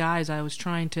some of the guys I was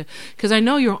trying to, because I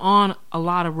know you're on a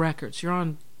lot of records. You're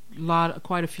on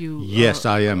quite a few. Yes,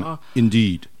 I am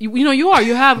indeed. You are.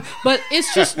 You have, but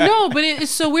it's just no. But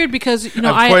it's so weird because I'm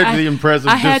quite the impressive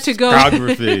I had to go.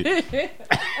 Discography.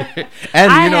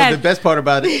 And the best part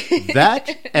about it,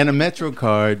 that and a Metro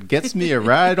card gets me a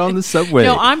ride on the subway.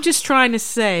 No, I'm just trying to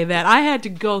say that I had to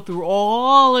go through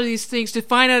all of these things to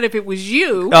find out if it was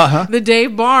you, the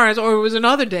Dave Barnes, or it was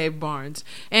another Dave Barnes.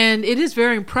 And it is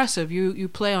very impressive. You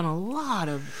play on a lot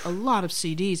of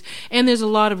CDs, and there's a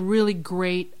lot of really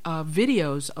great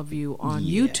videos of you on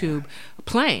YouTube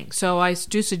playing. So I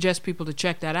do suggest people to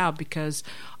check that out because,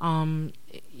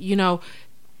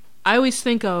 I always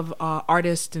think of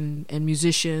artists and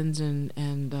musicians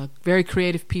and very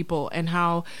creative people and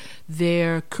how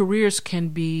their careers can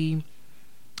be.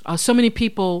 So many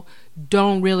people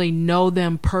don't really know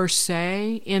them per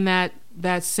se in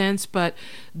that sense, but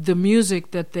the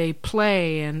music that they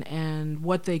play and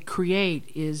what they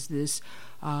create is this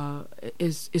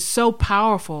is so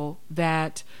powerful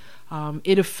that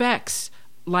it affects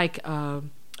like a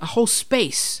whole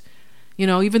space.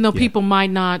 Even though people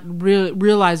might not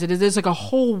realize it, there's like a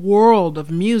whole world of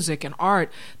music and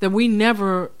art that we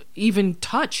never even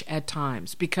touch at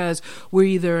times because we're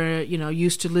either,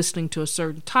 used to listening to a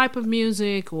certain type of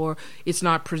music or it's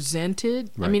not presented.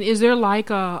 Right. I mean, is there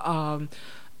like a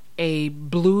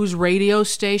blues radio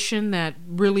station that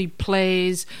really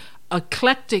plays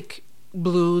eclectic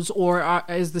blues, or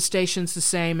is the stations the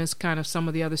same as kind of some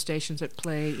of the other stations that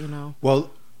play,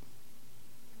 Well,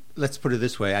 let's put it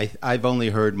this way. I've only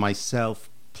heard myself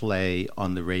play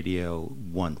on the radio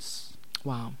once.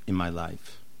 Wow. In my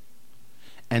life.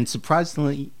 And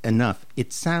surprisingly enough,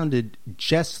 it sounded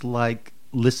just like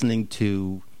listening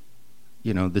to,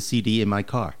 the CD in my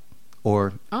car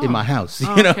or in my house.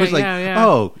 Okay. It's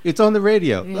like, it's on the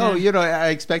radio. Yeah. I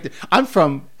expected. I'm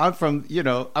from,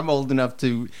 I'm old enough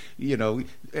to,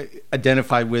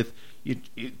 identify with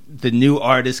the new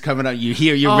artist coming out. You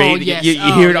hear your radio, yes.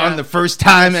 you hear it on the first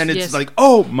time, and it's like,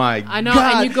 oh my I know,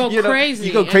 God. and you go crazy.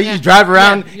 You go crazy. You drive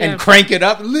around and crank it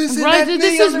up. Listen, right,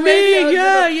 this is me.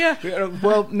 Yeah.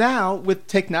 Well, now with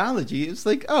technology, it's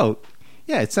like,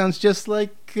 it sounds just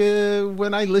like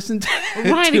when I listen to,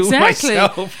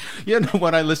 myself.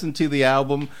 When I listen to the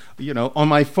album, on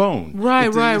my phone.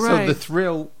 Right. So the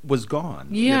thrill was gone.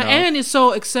 Yeah, and it's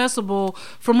so accessible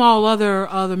from all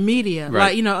other media,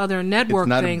 right. Like other network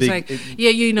things.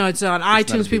 It's on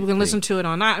iTunes. People can listen to it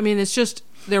on. I mean, it's just.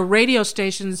 There are radio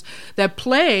stations that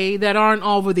play that aren't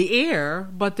over the air,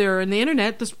 but they're in the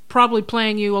internet. That's probably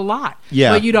playing you a lot.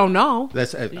 Yeah, but you don't know.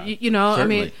 That's I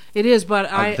mean, it is.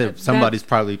 But somebody's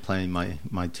probably playing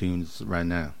my tunes right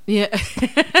now. Yeah,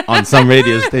 on some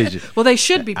radio station. Well, they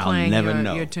should be playing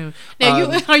your tune. Now,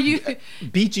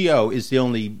 BGO is the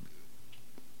only.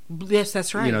 Yes,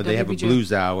 that's right. They have a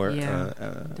blues hour. Yeah,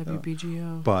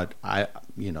 WBGO. But I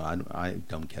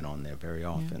don't get on there very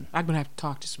often. I'm gonna have to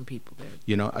talk to some people there.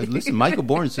 Listen, Michael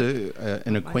Bourne's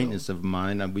an acquaintance of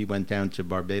mine. We went down to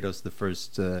Barbados, the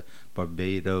first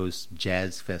Barbados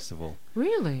Jazz Festival.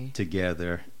 Really?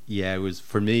 Together. Yeah, it was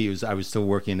for me. I was still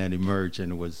working at Emerge,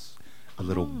 and it was a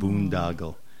little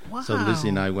boondoggle. Wow. So Lizzie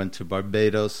and I went to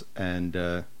Barbados,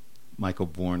 and Michael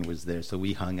Bourne was there. So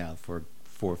we hung out for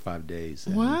 4 or 5 days.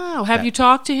 Wow. Have you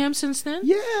talked to him since then?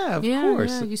 Yeah, of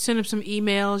course. Yeah. You send him some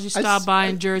emails. You stop by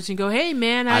in Jersey and go, hey,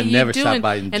 man, how you doing? I never stop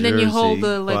by in Jersey. And then you hold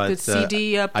the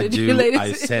CD up. I do.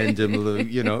 I send him a little,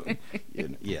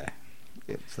 yeah.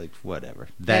 It's like, whatever.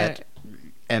 That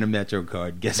and a Metro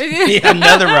card gets me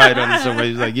another ride on the subway.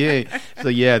 He's like, yeah. So,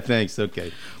 yeah, thanks.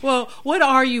 Okay. Well, what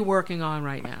are you working on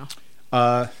right now?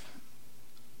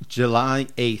 July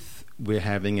 8th, we're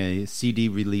having a CD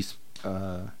release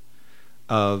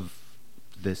of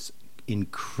this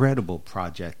incredible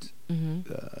project.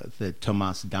 The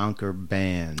Thomas Donker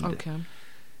Band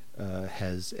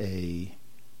has a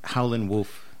Howlin'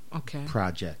 Wolf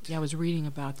project. Yeah, I was reading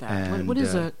about that. And what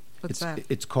is it? What's that?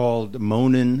 It's called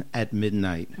Moanin' at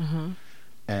Midnight.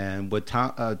 And what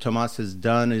Thomas has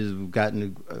done is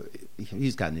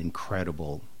he's got an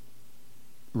incredible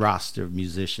roster of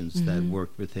musicians that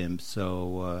worked with him.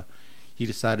 So he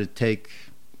decided to take,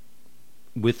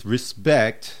 with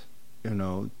respect,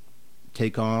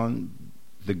 take on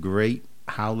the great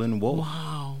Howlin' Wolf.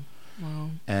 Wow.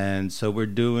 And so we're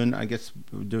doing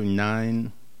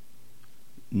 9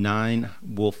 9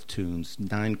 Wolf tunes,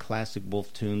 9 classic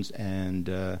Wolf tunes,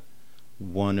 and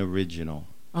 1 original.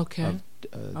 Okay.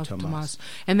 Of Tomas.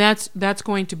 And that's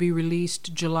going to be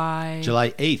released July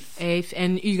 8th. 8th.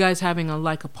 And you guys having a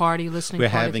party, listening We're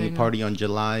party? having a party on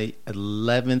July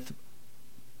 11th.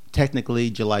 Technically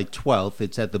July 12th.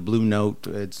 It's at the Blue Note.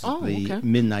 It's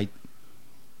midnight,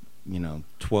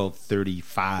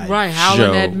 12:35. Right,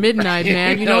 howling at midnight,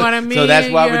 man. You know what I mean? So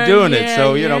that's why we're doing it.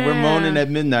 So we're moaning at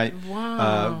midnight.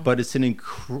 Wow. But it's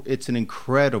an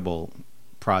incredible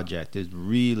project. It's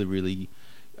really, really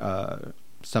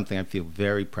something I feel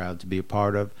very proud to be a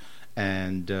part of.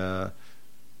 And the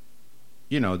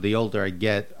older I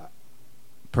get,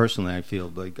 personally, I feel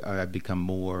like I've become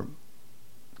more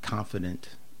confident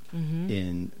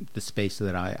in the space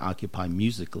that I occupy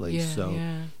musically.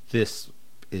 This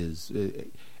is,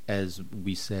 as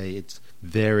we say, it's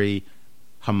very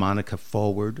harmonica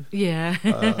forward. Yeah.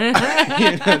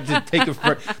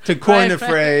 To coin a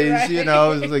phrase,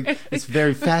 it's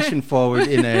very fashion forward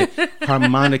in a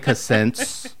harmonica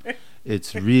sense.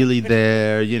 It's really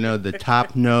there, the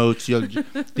top notes,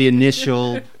 the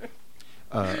initial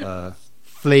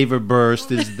flavor burst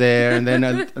is there, and then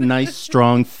a nice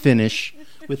strong finish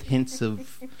with hints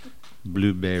of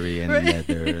blueberry and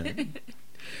leather.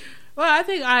 Well, I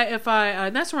think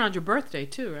and that's around your birthday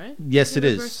too, right? Yes, it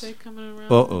is. Birthday coming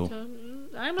around.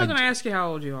 I'm not going to ask you how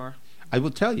old you are. I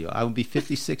will tell you. I will be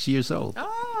 56 years old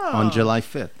on July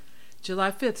 5th.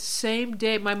 July 5th, same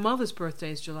day. My mother's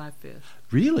birthday is July 5th.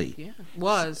 Really? Yeah,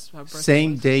 was. Her birthday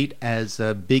same was. Date as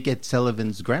Big Ed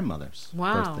Sullivan's grandmother's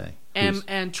birthday.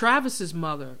 And Travis's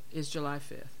mother is July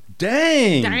 5th.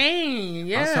 Dang,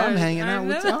 yeah. So I'm hanging out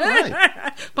with all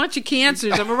right. Bunch of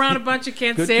cancers. I'm around a bunch of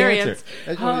Cancerians.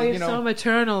 You're so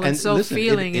maternal and so listen,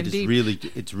 feeling it and deep.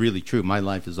 It's really true. My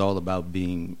life is all about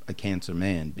being a Cancer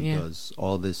man because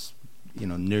all this,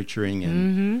 nurturing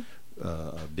and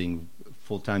being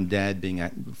full-time dad, being a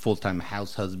full-time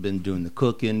house husband, doing the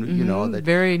cooking, all that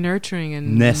very nurturing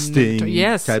and nesting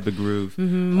type of groove,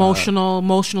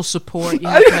 emotional support.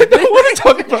 I don't want to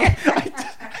talk about.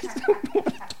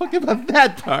 About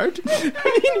that part.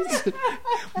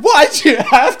 Why'd you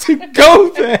have to go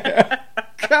there?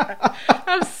 God.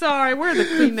 I'm sorry. We're the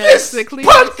Kleenex. This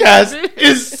podcast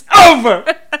is over.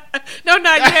 No,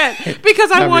 not yet.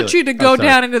 Because I want you to go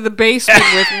down into the basement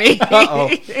with me. Uh-oh.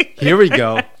 Here we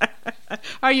go.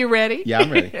 Are you ready? Yeah,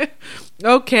 I'm ready.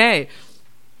 Okay.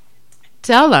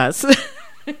 Tell us.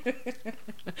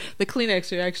 The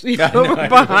Kleenex are actually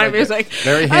behind me. It's like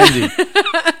very handy.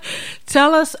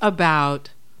 Tell us about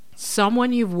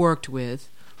someone you've worked with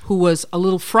who was a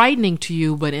little frightening to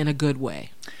you, but in a good way.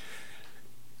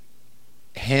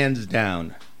 Hands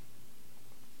down,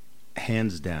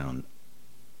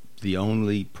 the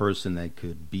only person that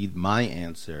could be my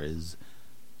answer is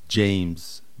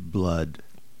James Blood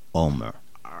Ulmer.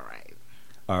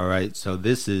 All right. So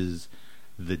this is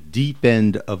the deep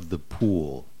end of the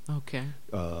pool. Okay.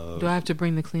 Do I have to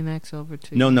bring the Kleenex over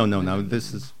to you? No.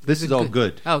 This is all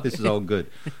good. Okay. This is all good.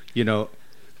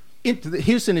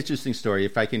 Here's an interesting story.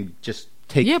 If I can just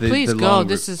take please go.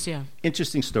 This is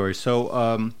interesting story. So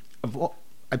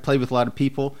I play with a lot of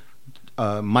people.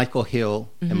 Michael Hill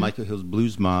and Michael Hill's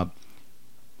Blues Mob,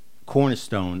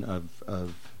 cornerstone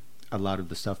of a lot of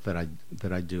the stuff that I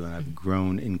do, and I've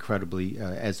grown incredibly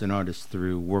as an artist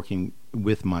through working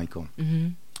with Michael.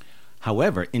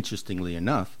 However, interestingly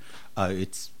enough,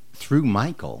 it's through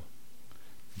Michael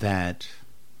that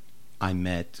I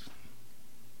met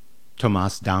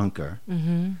Tomas Danker.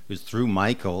 It was through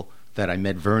Michael that I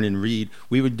met Vernon Reid.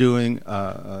 We were doing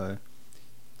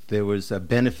there was a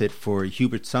benefit for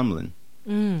Hubert Sumlin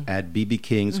at B.B.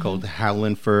 King's called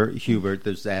Howlin' for Hubert.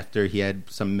 This was after he had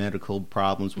some medical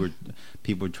problems where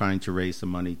people were trying to raise some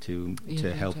money to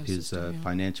help his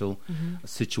financial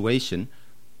situation.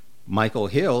 Michael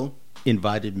Hill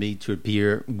invited me to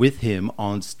appear with him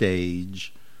on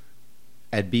stage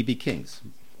at B.B. King's,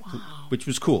 which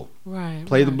was cool. Right.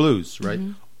 Play the blues, right?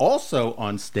 Also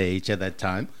on stage at that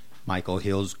time, Michael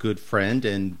Hill's good friend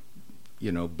and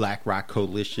Black Rock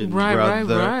Coalition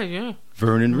brother,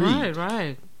 Vernon Reid.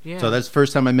 Right. Yeah. So that's the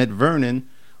first time I met Vernon.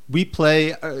 We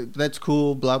play, that's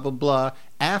cool, blah, blah, blah.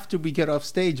 After we get off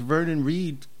stage, Vernon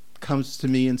Reid comes to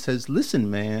me and says,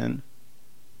 "Listen, man,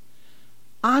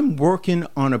 I'm working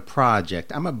on a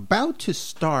project. I'm about to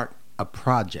start a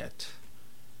project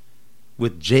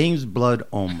with James Blood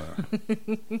Ulmer,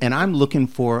 and I'm looking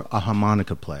for a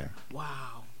harmonica player."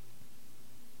 Wow.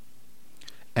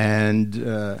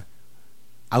 And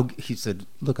he said,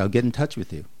 "Look, I'll get in touch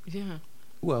with you." Yeah.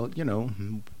 well,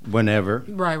 whenever.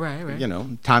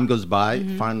 Right. Time goes by.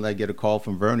 Finally, I get a call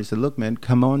from Vern. He said, "Look, man,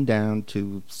 come on down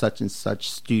to such and such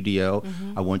studio.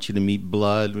 I want you to meet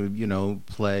Blood.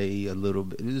 Play a little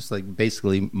bit." It was like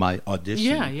basically my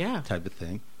audition, type of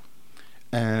thing.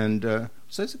 And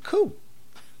so I said, "Cool."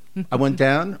 I went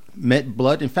down, met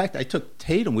Blood. In fact, I took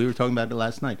Tatum. We were talking about it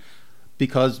last night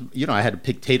because I had to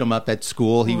pick Tatum up at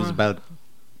school. He was about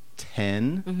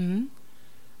 10.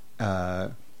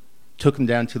 Took him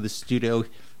down to the studio.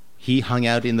 He hung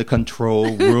out in the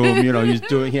control room. He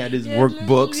had his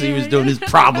workbooks. He was doing his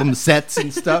problem sets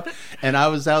and stuff. And I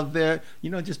was out there,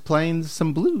 just playing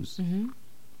some blues. And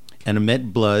I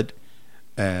met Blood.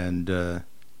 And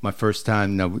my first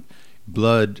time,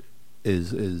 Blood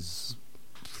is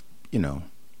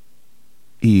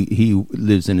he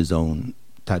lives in his own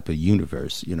type of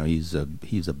universe. He's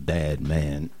a bad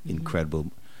man,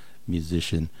 incredible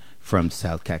musician from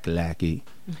South Kakalaki.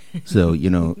 So,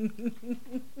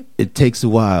 it takes a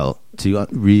while to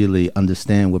really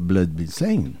understand what Blood been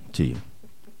saying to you.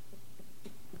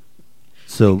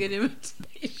 So,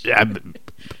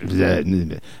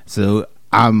 so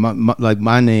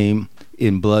my name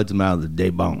in Blood's mouth is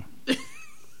Debon.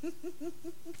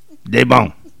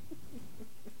 Debon.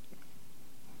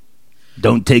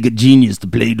 Don't take a genius to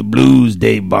play the blues,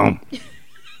 Debon.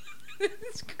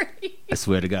 That's great. I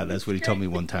swear to God, that's what he told me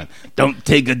one time. Don't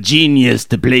take a genius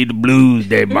to play the blues,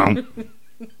 Debon.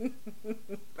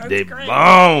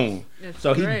 Debon.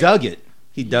 So he dug it.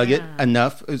 He dug it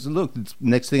enough. Look,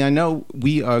 next thing I know,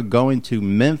 we are going to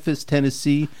Memphis,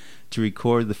 Tennessee to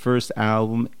record the first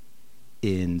album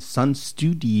in Sun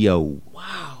Studio.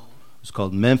 Wow. It's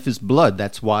called Memphis Blood.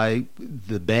 That's why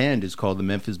the band is called the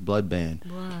Memphis Blood Band.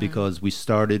 Right. Because we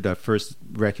started, our first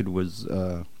record was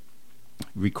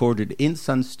recorded in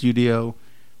Sun Studio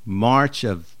March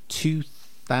of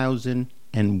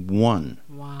 2001.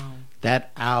 Wow.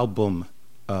 That album,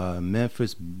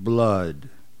 Memphis Blood,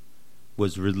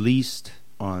 was released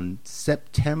on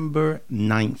September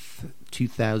 9th,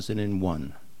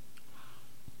 2001.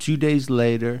 2 days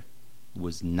later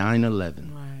was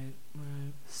 9/11. Right.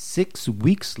 6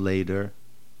 weeks later,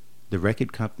 the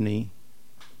record company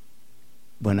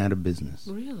went out of business.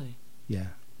 Really? Yeah.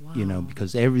 Wow.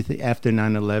 Because everything after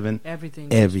 9/11,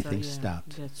 everything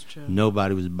stopped. That's true.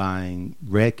 Nobody was buying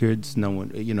records. No one,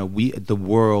 the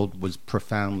world was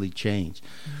profoundly changed.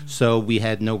 So we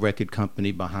had no record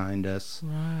company behind us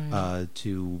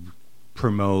to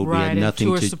promote. We had nothing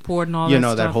tour to support and all that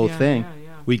stuff. that whole thing.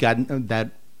 Yeah. We got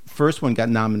that first one got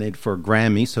nominated for a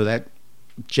Grammy, so that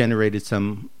generated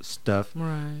some stuff.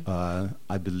 Right.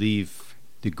 I believe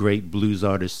the great blues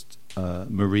artist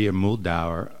Maria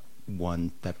Muldaur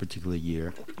won that particular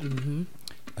year,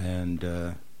 and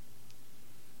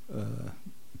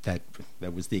that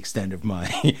was the extent of my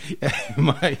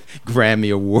my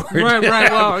Grammy award. Right.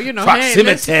 Well,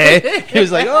 proximity. He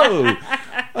was like, "Oh,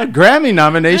 a Grammy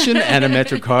nomination and a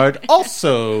MetroCard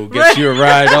also gets you a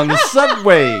ride on the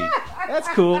subway." That's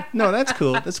cool. No, that's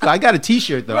cool. That's cool. I got a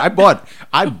T-shirt though. I bought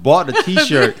a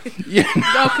T-shirt. Okay.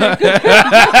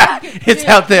 It's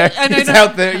out there. It's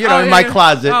out there. In my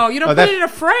closet. Oh, you don't put it in a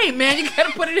frame, man. You got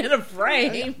to put it in a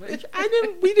frame.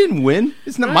 We didn't win.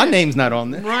 It's not my name's not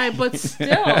on there. Right, but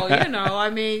still,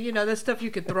 that stuff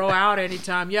you could throw out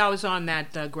anytime. Yeah, I was on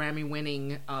that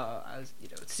Grammy-winning,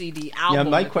 CD album.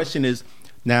 Yeah, my question is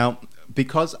now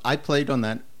because I played on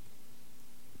that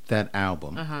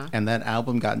album, and that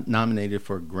album got nominated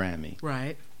for a Grammy.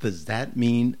 Right. Does that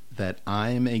mean that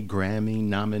I'm a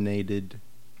Grammy-nominated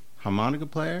harmonica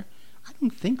player? I don't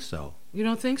think so. You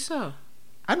don't think so?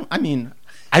 I don't know.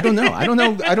 I don't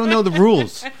know the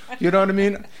rules. You know what I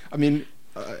mean? I mean,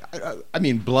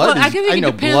 Blood. Well, I think it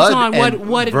depends Blood on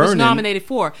what it was nominated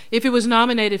for. If it was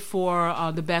nominated for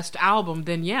the best album,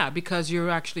 then yeah, because you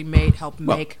actually helped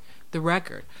make the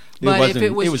record. But if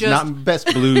it was just not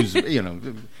best blues,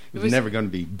 it was never going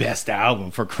to be best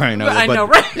album for crying out loud. I know,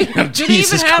 right? Do they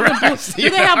even have Christ, do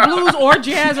they have blues or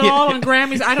jazz all on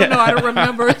Grammys? I don't know. I don't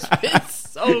remember. It's been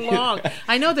so long.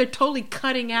 I know they're totally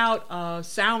cutting out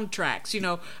soundtracks.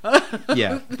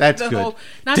 Yeah, that's good.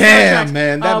 Not damn, soundtracks.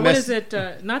 Man, what is it?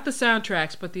 Not the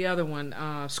soundtracks, but the other one,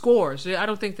 scores. I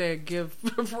don't think they give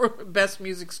best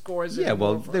music scores. Yeah,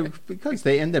 well, because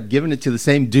they end up giving it to the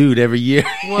same dude every year.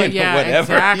 Well, yeah,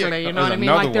 whatever. Exactly. You know what I mean?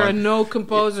 Like there are no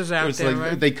composers out there.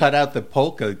 Right? They cut out the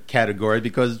polka category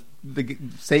because the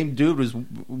same dude was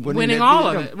winning all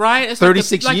of it, right? It's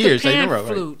 36 like years. The pan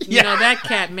flute. Yeah. That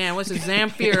cat, man, what's his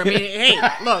Zamfir? I mean, hey,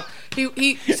 look,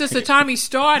 he since the time he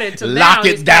started to lock now,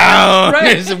 it down.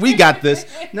 Right. We got this.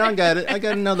 No, I got it. I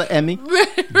got another Emmy,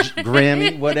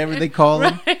 Grammy, whatever they call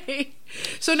them.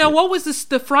 So now, what was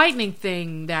the frightening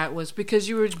thing that was, because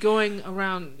you were going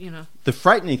around, The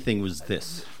frightening thing was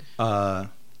this.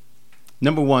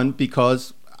 Number one,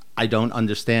 because I don't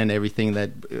understand everything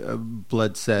that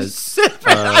Blood says.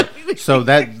 So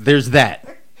that there's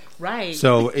that. Right.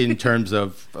 So in terms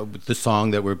of the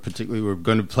song that we're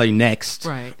going to play next,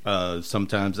 right.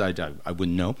 Sometimes I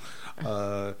wouldn't know.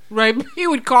 Right. You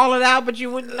would call it out, but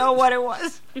you wouldn't know what it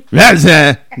was.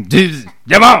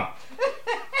 Come on.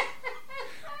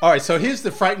 All right, so here's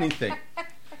the frightening thing.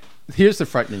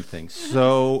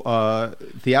 So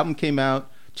the album came out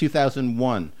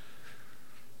 2001.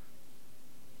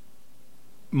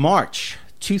 March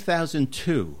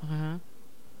 2002.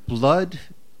 Blood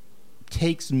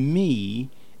takes me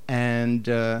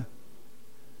and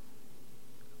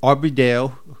Aubrey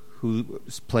Dale, who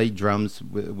played drums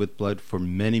with Blood for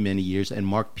many, many years, and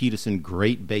Mark Peterson,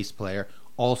 great bass player,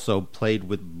 also played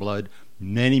with Blood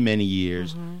many, many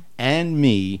years, and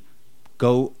me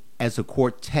go as a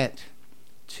quartet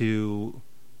to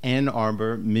Ann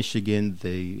Arbor, Michigan,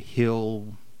 the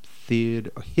Hill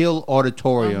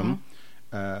Auditorium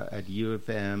at U of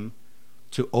M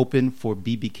to open for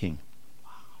B.B. King.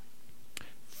 Wow.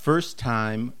 First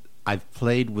time I've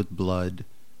played with Blood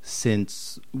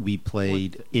since we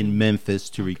played in Memphis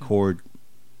to record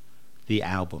the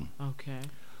album. Okay.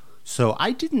 So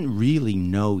I didn't really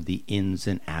know the ins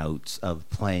and outs of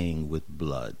playing with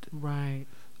Blood. Right.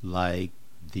 Like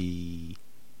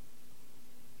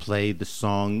play the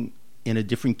song in a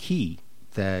different key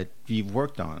that you've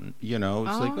worked on. It's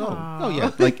like, oh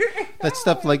yeah, like that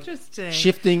stuff, like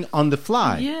shifting on the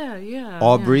fly. Yeah.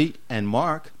 Aubrey and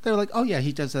Mark, they're like, oh yeah,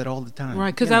 he does that all the time.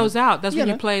 Right, because I was out. That's when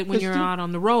you played, when you're out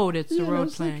on the road. It's the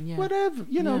road playing. Like, whatever.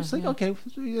 It's like, okay.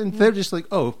 And they're just like,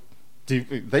 oh,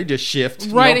 they just shift.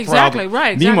 Right, no exactly. problem.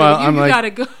 Right. Meanwhile, exactly. I'm like, gotta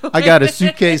go. I got a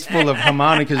suitcase full of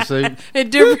harmonicas. So,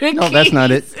 different no, keys. that's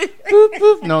not it. Boop,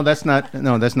 boop. No, that's not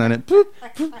it. Boop,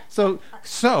 boop.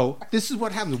 So this is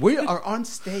what happens. We are on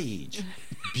stage.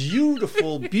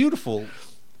 Beautiful, beautiful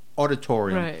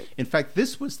auditorium. Right. In fact,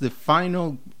 this was the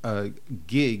final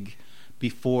gig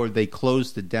before they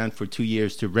closed it down for 2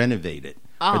 years to renovate it.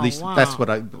 Oh, or at least wow. that's what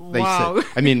they said.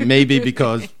 I mean, maybe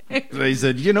because they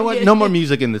said, you know what? No more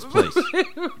music in this place.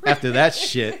 After that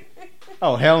shit.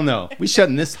 Oh, hell no. We're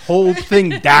shutting this whole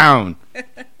thing down.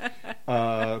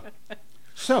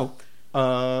 So,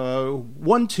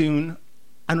 one tune,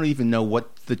 I don't even know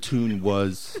what the tune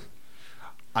was.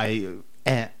 I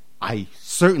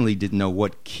certainly didn't know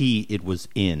what key it was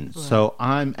in. Right. So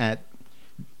I'm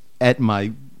at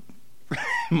my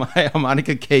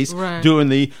harmonica case doing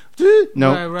the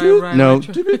no,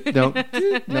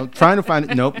 trying to find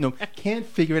it. Nope, can't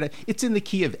figure it out. It's in the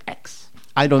key of X.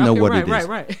 I don't know what it is.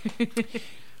 Right.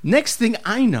 Next thing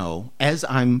I know, as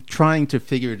I'm trying to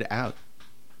figure it out,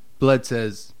 Blood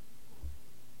says,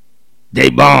 "They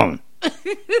bone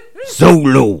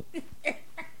solo."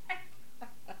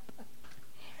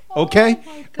 Okay,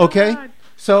 okay.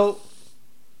 So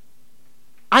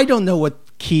I don't know what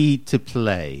key to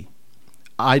play.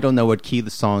 I don't know what key the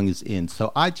song is in.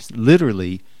 So I just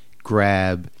literally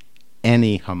grab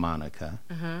any harmonica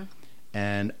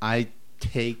and I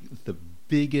take the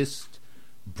biggest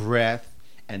breath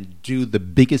and do the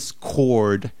biggest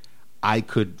chord I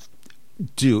could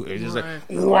do. It's just like,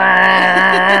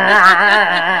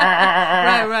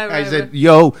 I said,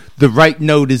 yo, the right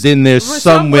note is in there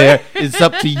somewhere. It's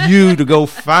up to you to go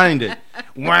find it.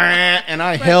 And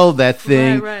I held that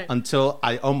thing until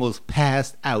I almost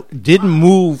passed out. Didn't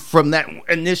move from that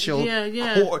initial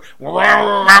chord.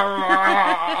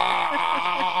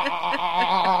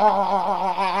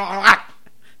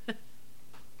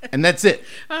 And that's it.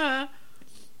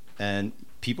 And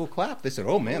people clapped. They said,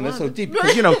 "Oh man, that's so deep."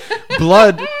 Because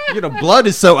blood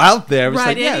is so out there. It's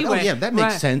like, that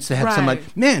makes sense to have somebody.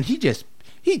 Man, he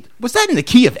was that in the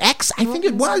key of X? I think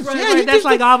it was. Right. That's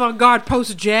like avant-garde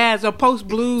post-jazz or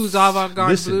post-blues,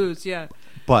 avant-garde blues. Yeah.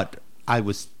 But I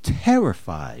was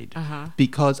terrified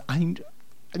because I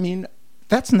mean,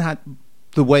 that's not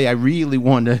the way I really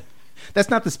want to. That's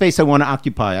not the space I want to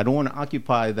occupy. I don't want to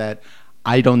occupy that.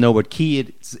 I don't know what key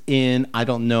it's in. I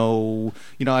don't know.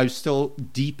 I was still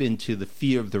deep into the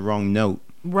fear of the wrong note.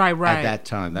 Right. At that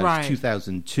time. That was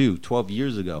 2002, 12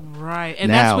 years ago. Right.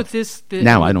 And now, that's what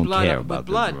now I don't care about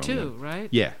blood too, right?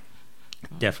 Yeah.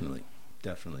 Definitely.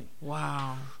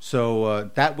 Wow.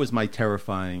 So that was my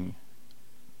terrifying,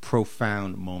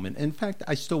 profound moment. In fact,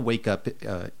 I still wake up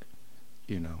So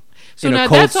in now a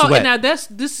cold that's all. sweat. Now this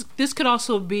could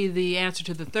also be the answer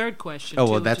to the third question. Oh,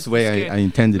 well, that's the way I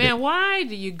intended it. Man, why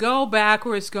do you go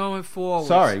backwards going forward?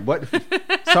 Sorry, what?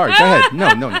 Sorry, go ahead.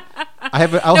 No.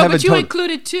 But you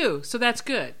included two, so that's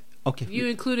good. Okay. You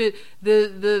included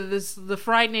the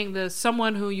frightening,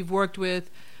 someone who you've worked with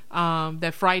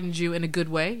that frightened you in a good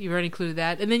way. You've already included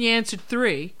that. And then you answered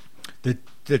 3.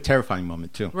 The terrifying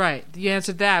moment, too. Right. You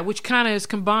answered that, which kind of is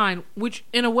combined, which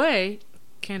in a way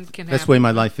can happen. That's the way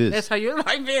my life is. That's how your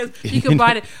life is. You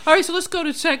combine it. All right, so let's go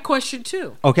to question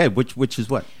 2. Okay, which is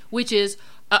what? Which is,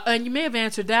 and you may have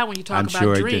answered that when you talk about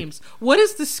sure dreams. What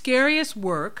is the scariest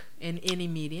work in any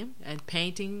medium, and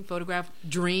painting, photograph,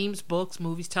 dreams, books,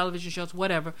 movies, television shows,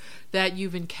 whatever, that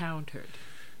you've encountered?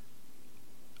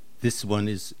 This one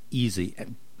is easy,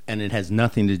 and it has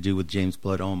nothing to do with James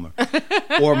Blood Ulmer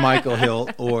or Michael Hill,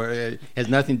 or it has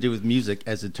nothing to do with music,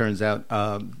 as it turns out.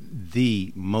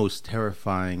 The most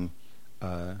terrifying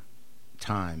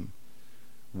time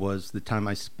was the time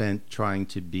I spent trying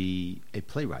to be a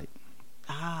playwright.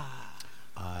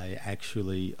 I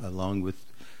actually, along with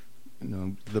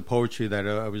the poetry that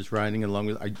I was writing, along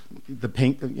with the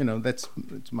paint, that's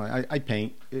my I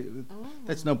paint.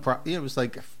 That's no problem. It was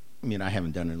like, I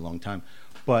haven't done it in a long time,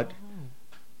 but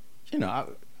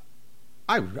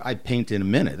I paint in a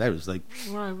minute. That was like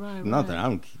nothing. I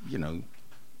don't,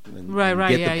 Right.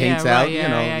 Get the paints out.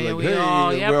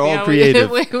 We're all creative.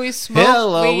 We smoke.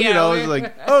 Hello, it's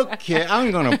like, okay,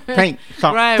 I'm gonna paint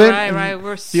something. Right.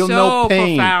 We're feel so no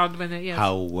pain. profound when it. Yes.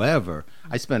 However,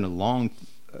 I spent a long,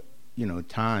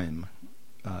 time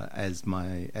as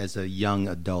a young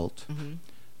adult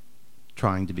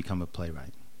trying to become a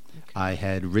playwright. Okay. I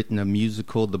had written a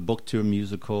musical, the book to a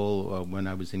musical, when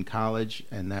I was in college,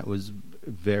 and that was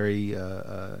very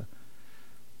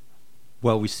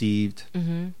well received,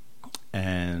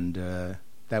 and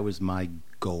that was my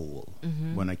goal.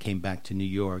 When I came back to New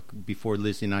York, before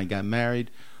Lizzie and I got married,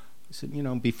 I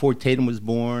said, before Tatum was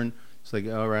born, it's like,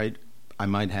 all right, I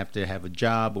might have to have a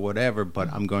job or whatever,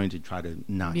 but I'm going to try to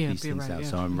knock these things out.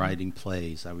 So I'm writing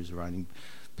plays. I was writing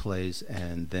plays,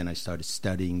 and then I started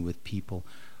studying with people.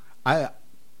 I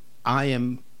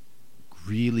am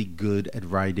really good at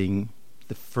writing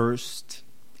the first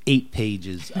 8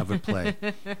 pages of a play.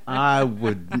 I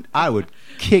would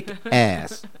kick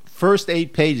ass. First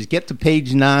 8 pages, get to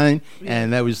page 9,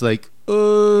 and that was like,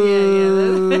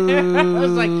 oh, that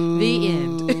was like the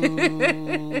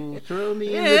end. Throw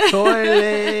me in the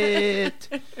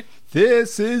toilet.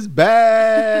 This is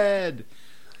bad.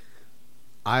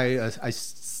 I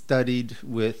studied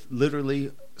with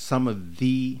literally some of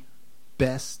the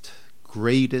best,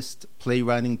 greatest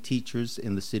playwriting teachers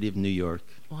in the city of New York.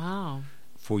 Wow.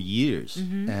 For years,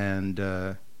 and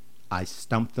I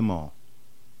stumped them all.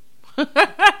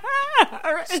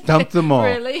 Stumped them all.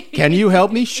 Really? Can you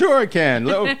help me? Sure I can.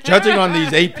 Judging on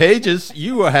these 8 pages,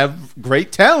 you have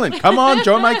great talent. Come on,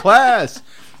 join my class.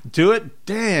 Do it.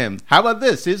 Damn. How about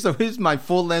this? Here's my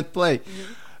full-length play.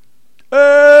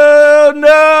 Oh, no.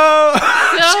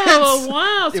 Oh,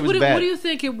 wow. So what do you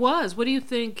think it was? What do you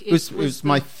think it was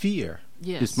my fear.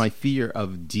 Yes. It was my fear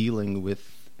of dealing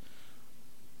with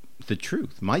the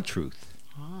truth, my truth.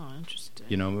 Oh, interesting.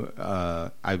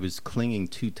 I was clinging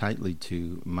too tightly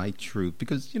to my truth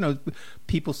because,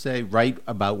 people say write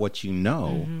about what you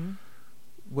know.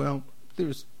 Well,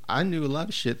 I knew a lot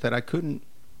of shit that I couldn't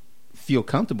feel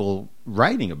comfortable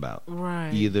writing about.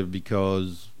 Right. Either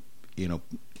because,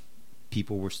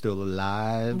 people were still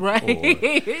alive. Right.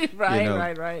 Or,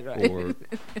 right. Or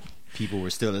people were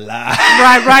still alive.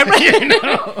 Right.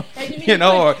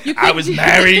 Or I was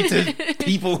married to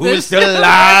people who were still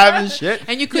alive and shit.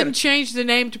 And you couldn't change the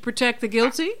name to protect the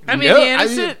guilty? The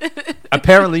innocent?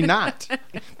 Apparently not.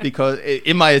 Because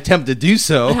in my attempt to do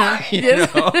so,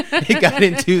 it got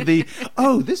into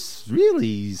this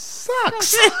really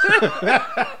sucks.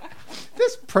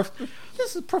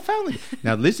 This is profoundly.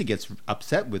 Now, Lizzie gets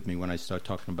upset with me when I start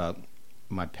talking about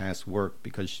my past work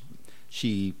because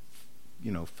she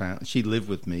she lived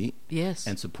with me, yes,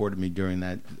 and supported me during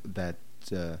that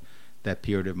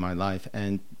period of my life,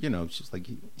 and she's like,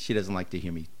 she doesn't like to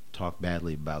hear me talk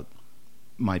badly about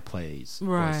my plays,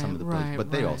 right, or some of the plays,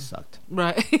 but they all sucked.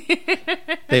 Right.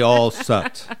 They all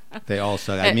sucked.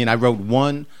 I mean, I wrote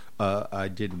one. I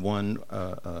did one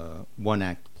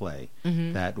act play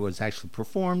that was actually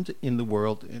performed in the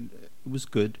world, and it was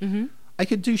good. I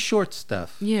could do short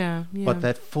stuff. Yeah. But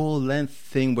that full-length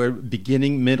thing where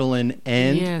beginning, middle, and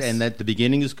end, and that the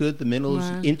beginning is good, the middle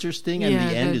is interesting, and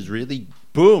the end is really,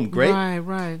 boom, great.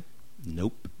 Right.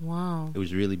 Nope. Wow. It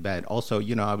was really bad. Also,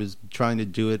 I was trying to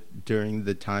do it during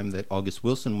the time that August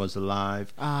Wilson was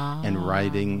alive and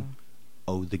writing,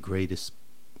 the greatest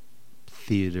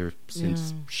theater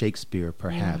since Shakespeare,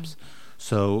 perhaps.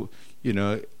 So,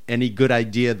 any good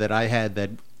idea that I had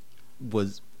that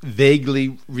was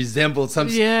vaguely resembled some.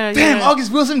 Yeah, Damn, yeah.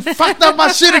 August Wilson fucked up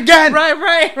my shit again.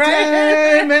 Right.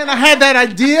 Damn, man, I had that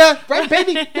idea, right,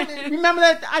 baby? Remember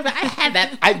that? I had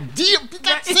that idea,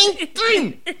 that same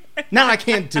thing. Now I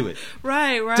can't do it.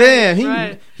 Right.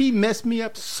 Damn, he messed me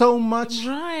up so much.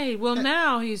 Right. Well,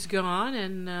 now he's gone,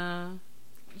 and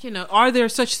are there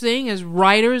such thing as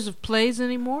writers of plays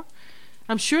anymore?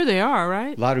 I'm sure they are,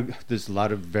 right? There's a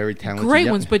lot of very talented great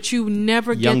ones, but you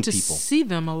never young get to people. see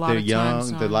them a lot They're of young.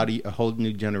 times. There's a whole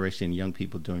new generation of young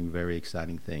people doing very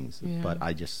exciting things. Yeah. But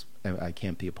I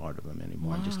can't be a part of them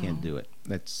anymore. Wow. I just can't do it.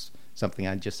 That's something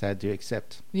I just had to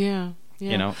accept. Yeah.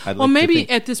 You know, well, maybe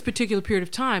at this particular period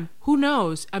of time, who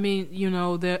knows? I mean,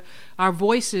 our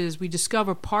voices, we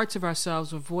discover parts of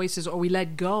ourselves with voices, or we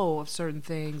let go of certain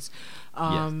things.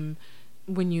 Yes.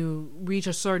 When you reach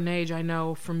a certain age, I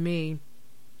know for me,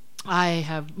 I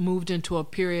have moved into a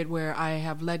period where I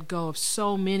have let go of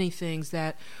so many things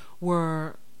that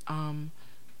were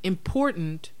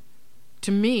important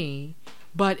to me,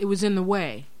 but it was in the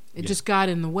way. It just got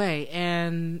in the way,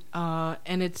 and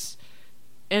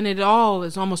it all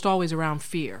is almost always around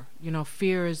fear.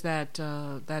 Fear is that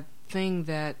thing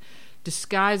that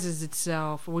disguises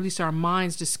itself, or at least our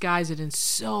minds disguise it in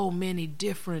so many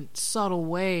different subtle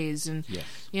ways, and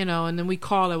and then we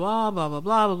call it blah blah blah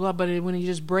blah blah blah. But when you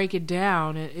just break it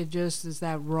down, it just is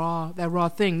that raw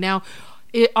thing. Now,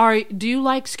 do you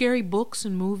like scary books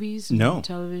and movies? No. And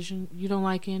television. You don't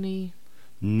like any?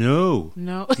 No.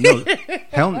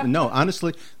 Hell no.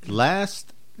 Honestly, the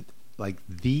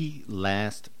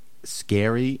last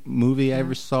scary movie I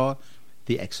ever saw,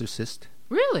 The Exorcist.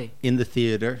 Really? In the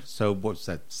theater. So what's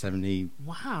that, 70?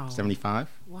 Wow. 75?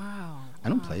 Wow. I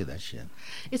don't play that shit.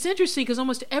 It's interesting because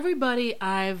almost everybody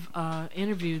I've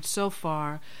interviewed so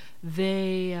far,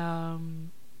 they're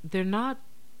not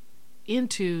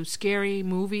into scary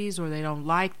movies, or they don't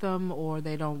like them, or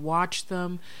they don't watch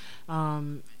them,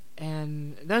 and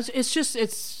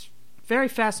it's very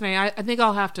fascinating. I think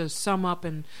I'll have to sum up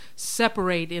and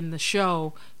separate in the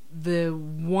show the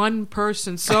one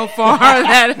person so far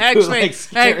that actually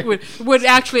would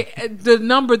actually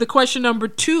the question number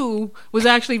 2 was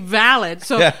actually valid.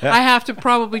 So I have to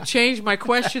probably change my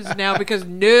questions now, because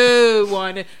no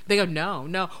one, they go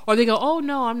no, or they go, oh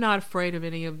no, I'm not afraid of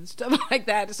any of the stuff like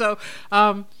that. So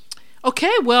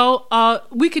okay, well,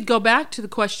 we could go back to the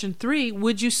question 3.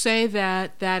 Would you say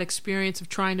that experience of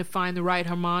trying to find the right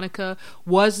harmonica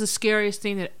was the scariest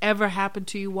thing that ever happened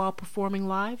to you while performing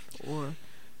live? Or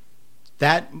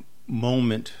that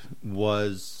moment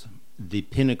was the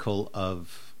pinnacle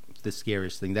of the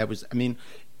scariest thing. That was, I mean,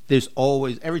 there's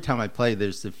always, every time I play,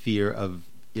 there's the fear of,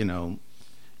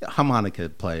 harmonica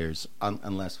players,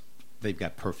 unless they've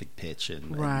got perfect pitch and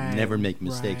never make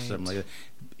mistakes, something like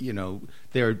that.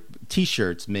 There are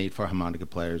T-shirts made for harmonica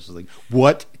players, like,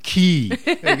 what key?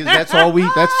 Because that's all we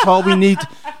need.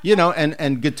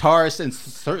 And guitarists, and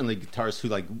certainly guitarists who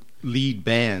like lead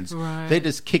bands, they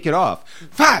just kick it off.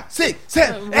 5, 6,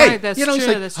 7, 8. That's true. It's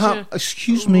like, that's true.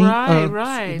 Excuse me.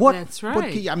 Right. What? That's right.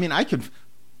 What key? I mean,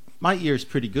 my ear is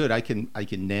pretty good. I can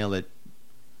nail it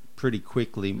pretty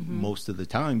quickly most of the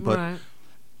time, but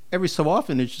every so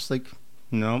often it's just like,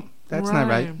 no, that's not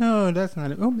right. No, that's not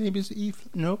it. Oh, maybe it's E.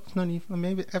 Nope, it's not E.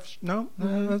 Maybe F. No,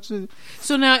 that's it.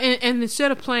 So now, and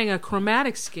instead of playing a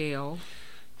chromatic scale,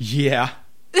 yeah.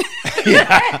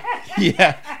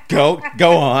 Go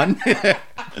on.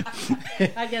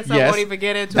 I guess I won't even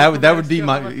get into that. That would be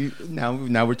my.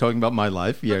 Now we're talking about my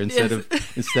life. Yeah, instead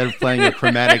of playing a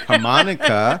chromatic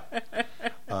harmonica,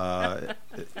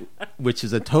 which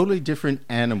is a totally different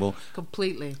animal.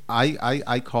 Completely.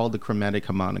 I call the chromatic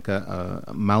harmonica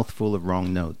a mouthful of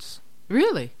wrong notes.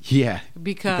 Really? Yeah.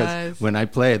 Because when I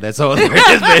play it, that's all there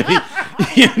is, baby.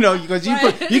 Because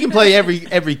you can play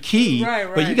every key,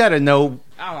 but you got to know.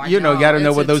 Oh, you got to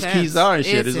know what intense. those keys are and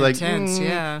shit. It's like intense,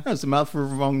 yeah. No, it's a mouthful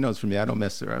of wrong notes for me. I don't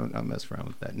mess around.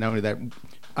 With that. Not only that,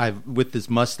 with this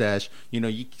mustache, you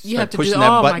start have to pushing do,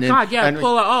 that button. Oh my God! Yeah, and,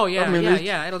 pull it. Oh yeah, I mean,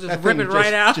 yeah. It'll just rip it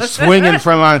right out. Just swinging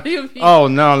from on. Oh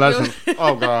no, that's.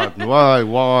 Oh God,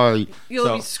 why?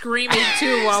 You'll be screaming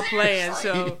too while playing.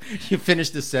 So you finish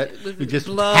the set with just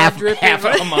blood half dripping. a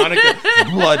harmonica,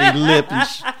 bloody lip.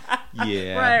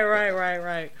 Yeah.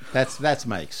 Right. That's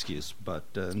my excuse, but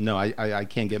no, I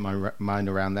can't get my mind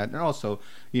around that. And also,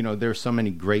 there are so many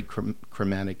great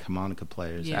chromatic harmonica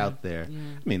players out there. Yeah.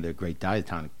 I mean, there are great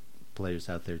diatonic players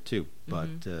out there too, but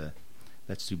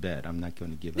that's too bad. I'm not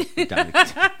going to give up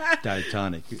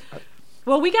diatonic.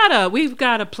 Well, we've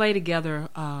got to play together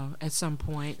at some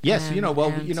point. Yes,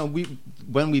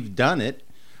 when we've done it,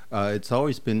 It's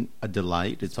always been a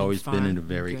delight. It's always been in a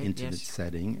very good. intimate Yes.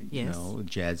 setting, Yes.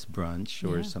 jazz brunch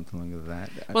or Yeah. something like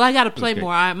that. Well, I got to It was play great.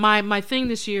 more. My thing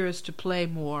this year is to play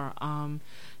more.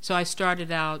 So I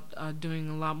started out doing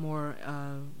a lot more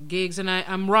gigs, and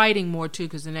I'm writing more too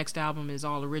because the next album is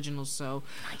all originals. So,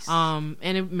 Nice.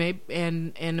 and it may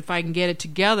and if I can get it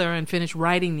together and finish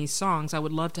writing these songs, I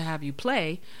would love to have you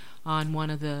play on one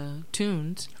of the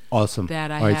tunes Awesome. that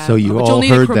I all right, have. so you but all you'll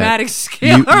need a heard chromatic that.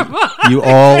 scale. You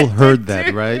all heard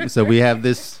that, right? So we have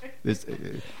this.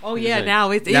 Oh yeah,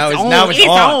 now it's now on. it's now It's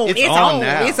on. It's It's on on.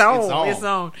 now. It's on. It's on. It's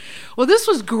on. Well, this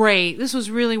was great. This was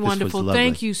really was wonderful. lovely.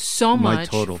 Thank you so much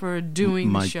for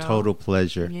doing my the show. total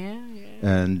pleasure. Yeah.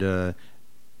 And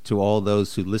to all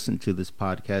those who listen to this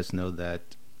podcast, know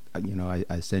that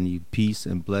I send you peace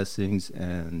and blessings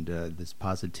and this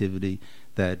positivity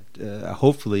that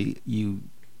hopefully you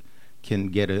can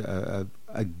get a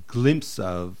glimpse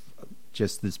of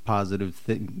just this positive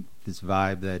thing, this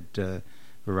vibe that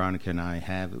Veronica and I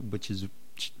have, which is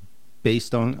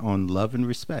based on love and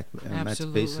respect, and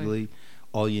Absolutely. that's basically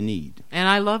all you need. And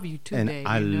I love you too, And babe.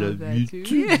 I know love that you too.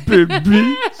 too,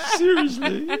 baby.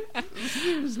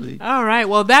 Seriously. All right.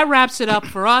 Well, that wraps it up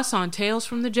for us on Tales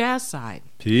from the Jazz Side.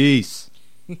 Peace.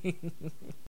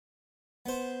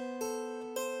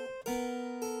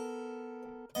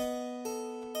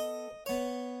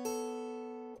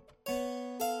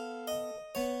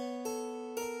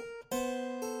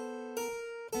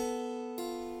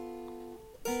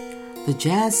 The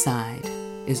Jazz Side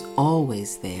is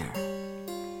always there,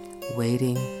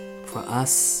 waiting for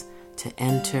us to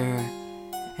enter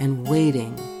and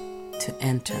waiting to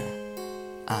enter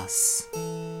us.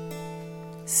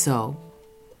 So,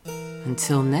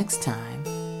 until next time,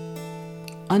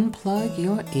 unplug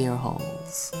your ear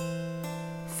holes,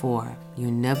 for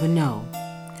you never know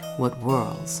what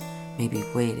worlds may be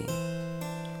waiting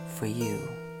for you.